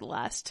media over the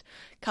last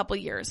couple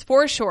years,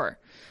 for sure.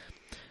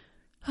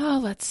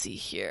 Oh, let's see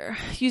here.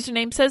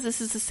 Username says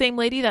this is the same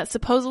lady that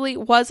supposedly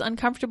was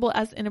uncomfortable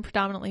as in a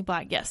predominantly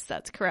black. Yes,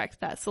 that's correct.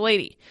 That's the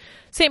lady.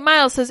 St.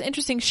 Miles says,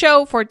 interesting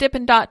show for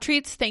Dippin' Dot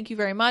treats. Thank you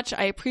very much.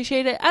 I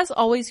appreciate it. As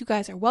always, you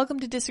guys are welcome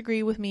to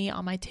disagree with me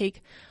on my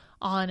take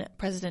on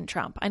President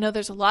Trump. I know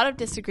there's a lot of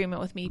disagreement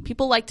with me.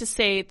 People like to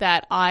say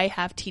that I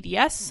have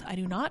TDS. I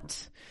do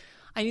not.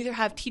 I neither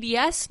have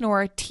TDS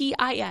nor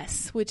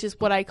TIS, which is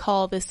what I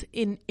call this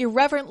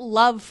irreverent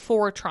love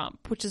for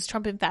Trump, which is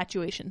Trump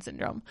infatuation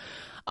syndrome.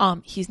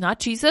 He's not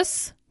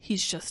Jesus.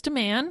 He's just a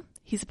man.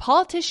 He's a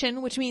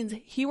politician, which means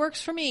he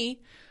works for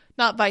me,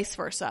 not vice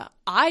versa.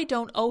 I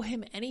don't owe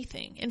him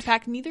anything. In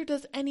fact, neither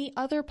does any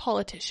other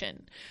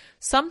politician.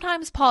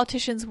 Sometimes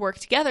politicians work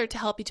together to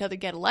help each other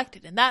get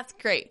elected, and that's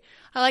great.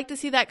 I like to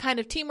see that kind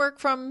of teamwork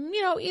from,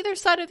 either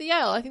side of the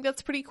aisle. I think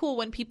that's pretty cool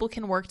when people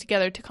can work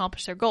together to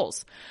accomplish their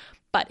goals.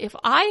 But if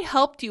I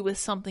helped you with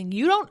something,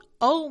 you don't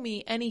owe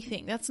me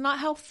anything. That's not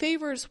how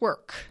favors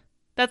work.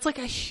 That's like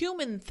a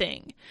human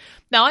thing.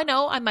 Now, I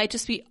know I might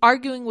just be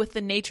arguing with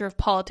the nature of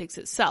politics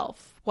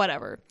itself.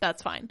 Whatever,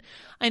 that's fine.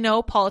 I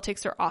know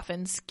politics are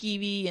often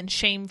skeevy and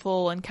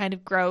shameful and kind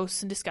of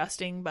gross and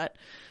disgusting, but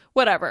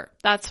whatever,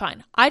 that's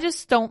fine. I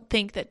just don't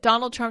think that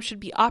Donald Trump should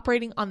be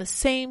operating on the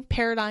same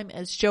paradigm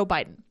as Joe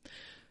Biden.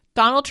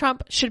 Donald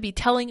Trump should be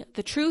telling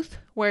the truth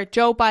where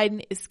Joe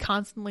Biden is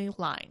constantly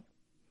lying.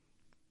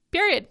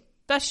 Period.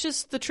 That's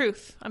just the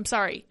truth. I'm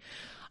sorry.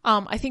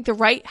 I think the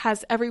right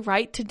has every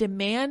right to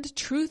demand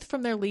truth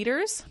from their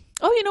leaders.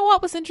 Oh, you know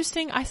what was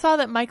interesting? I saw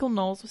that Michael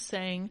Knowles was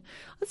saying,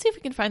 let's see if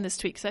we can find this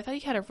tweet, because I thought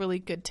he had a really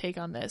good take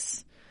on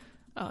this.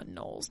 Oh,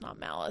 Knowles, not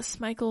Malice.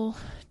 Michael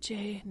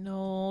J.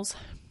 Knowles.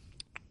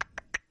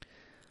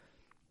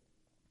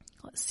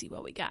 Let's see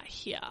what we got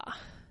here.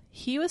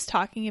 He was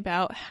talking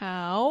about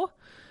how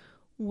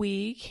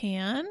we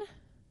can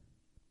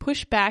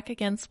push back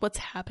against what's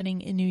happening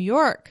in New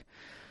York.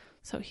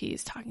 So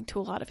he's talking to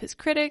a lot of his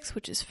critics,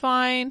 which is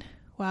fine.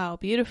 Wow,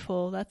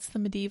 beautiful. That's the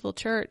medieval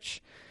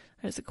church.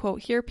 There's a quote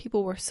here.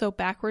 People were so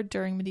backward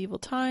during medieval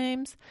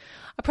times.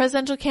 A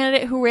presidential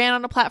candidate who ran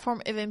on a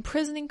platform of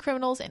imprisoning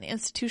criminals and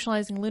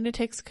institutionalizing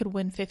lunatics could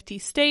win 50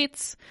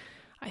 states.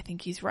 I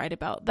think he's right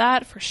about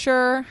that for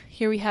sure.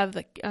 Here we have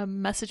the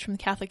message from the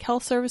Catholic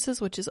Health Services,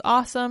 which is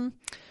awesome.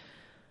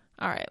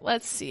 All right,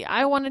 let's see.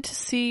 I wanted to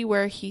see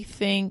what he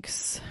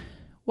thinks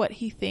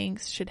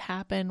should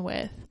happen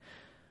with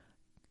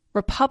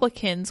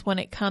Republicans when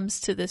it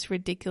comes to this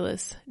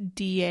ridiculous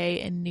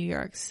DA in New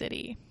York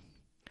City.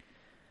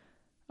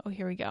 Oh,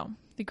 here we go.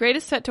 The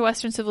greatest threat to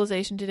Western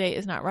civilization today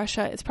is not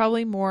Russia. It's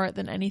probably more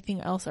than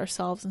anything else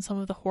ourselves and some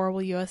of the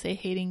horrible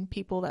USA-hating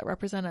people that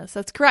represent us.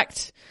 That's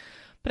correct.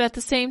 But at the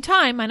same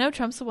time, I know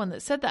Trump's the one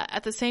that said that.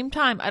 At the same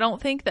time, I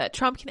don't think that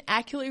Trump can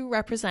accurately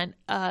represent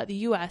the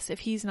U.S. if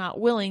he's not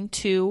willing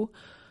to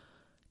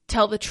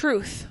tell the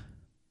truth.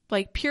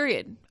 Like,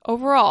 period.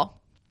 Overall.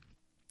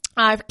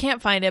 I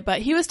can't find it,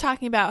 but he was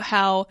talking about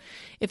how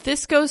if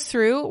this goes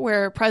through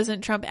where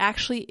President Trump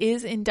actually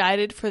is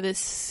indicted for this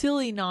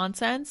silly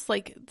nonsense,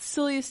 like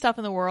silliest stuff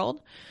in the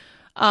world,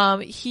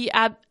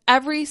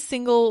 every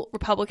single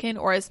Republican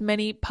or as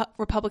many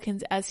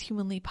Republicans as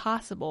humanly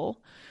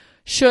possible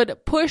should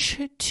push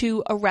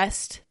to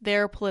arrest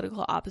their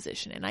political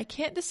opposition. And I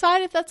can't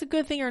decide if that's a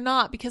good thing or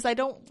not because I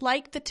don't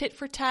like the tit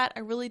for tat. I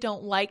really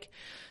don't like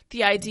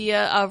the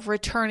idea of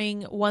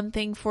returning one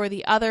thing for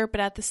the other.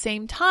 But at the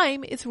same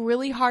time, it's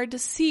really hard to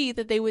see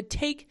that they would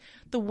take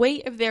the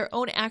weight of their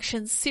own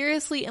actions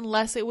seriously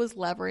unless it was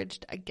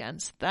leveraged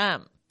against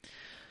them.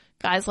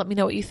 Guys, let me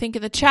know what you think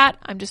in the chat.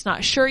 I'm just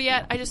not sure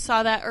yet. I just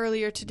saw that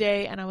earlier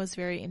today and I was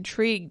very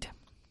intrigued.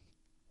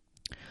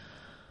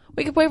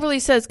 Wake Up Waverly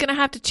says, gonna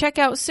have to check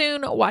out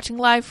soon, watching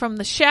live from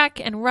the shack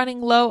and running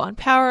low on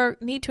power.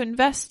 Need to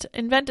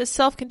invent a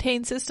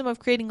self-contained system of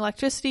creating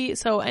electricity.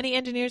 So any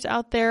engineers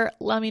out there,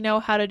 let me know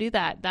how to do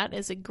that. That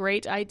is a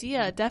great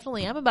idea.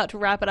 Definitely. I'm about to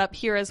wrap it up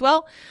here as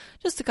well.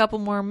 Just a couple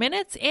more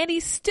minutes.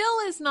 Andy still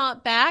is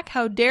not back.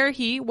 How dare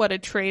he? What a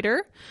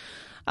traitor.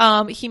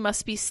 He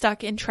must be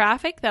stuck in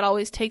traffic. That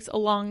always takes a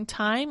long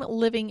time.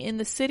 Living in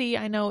the city,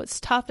 I know it's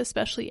tough,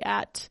 especially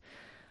at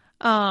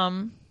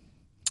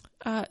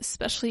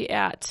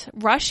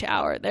rush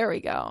hour. There we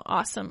go.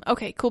 Awesome.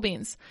 Okay, cool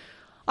beans.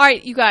 All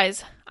right, you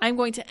guys, I'm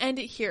going to end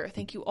it here.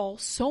 Thank you all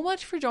so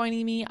much for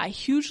joining me. I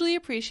hugely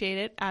appreciate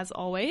it, as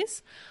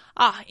always.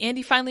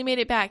 Andy finally made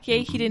it back.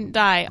 Yay, he didn't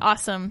die.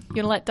 Awesome. You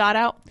gonna let Dot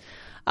out?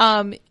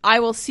 I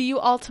will see you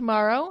all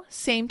tomorrow.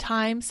 Same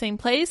time, same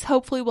place.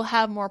 Hopefully we'll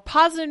have more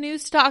positive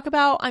news to talk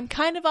about. I'm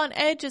kind of on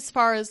edge as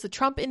far as the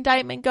Trump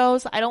indictment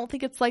goes. I don't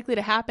think it's likely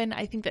to happen.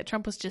 I think that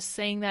Trump was just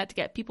saying that to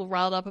get people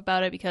riled up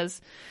about it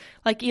because,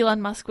 like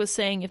Elon Musk was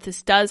saying, if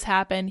this does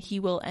happen, he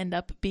will end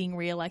up being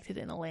reelected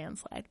in a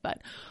landslide.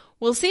 But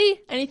we'll see.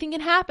 Anything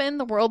can happen.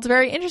 The world's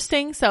very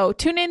interesting. So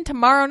tune in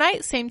tomorrow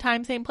night, same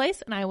time, same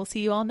place, and I will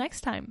see you all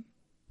next time.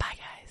 Bye,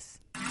 guys.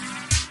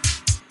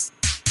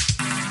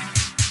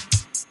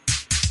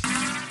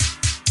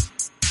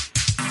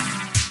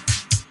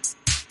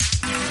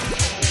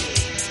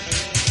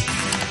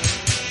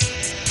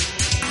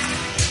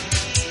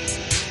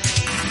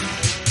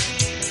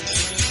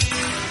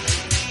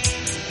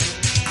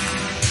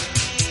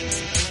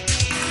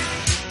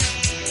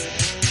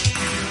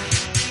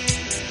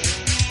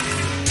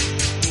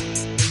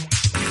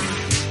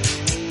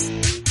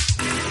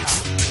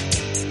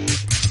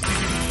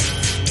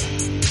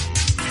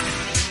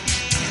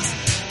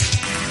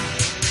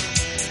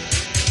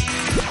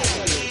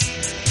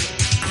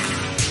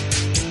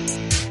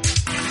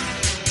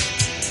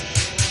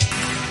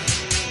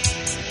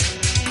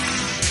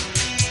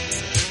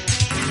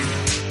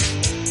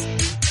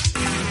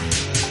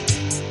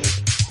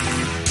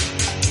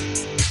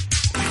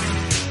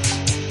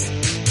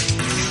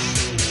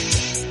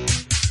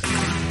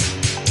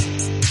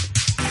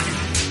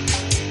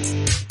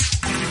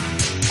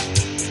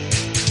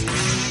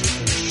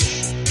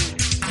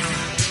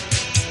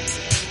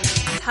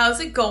 How's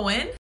it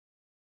going?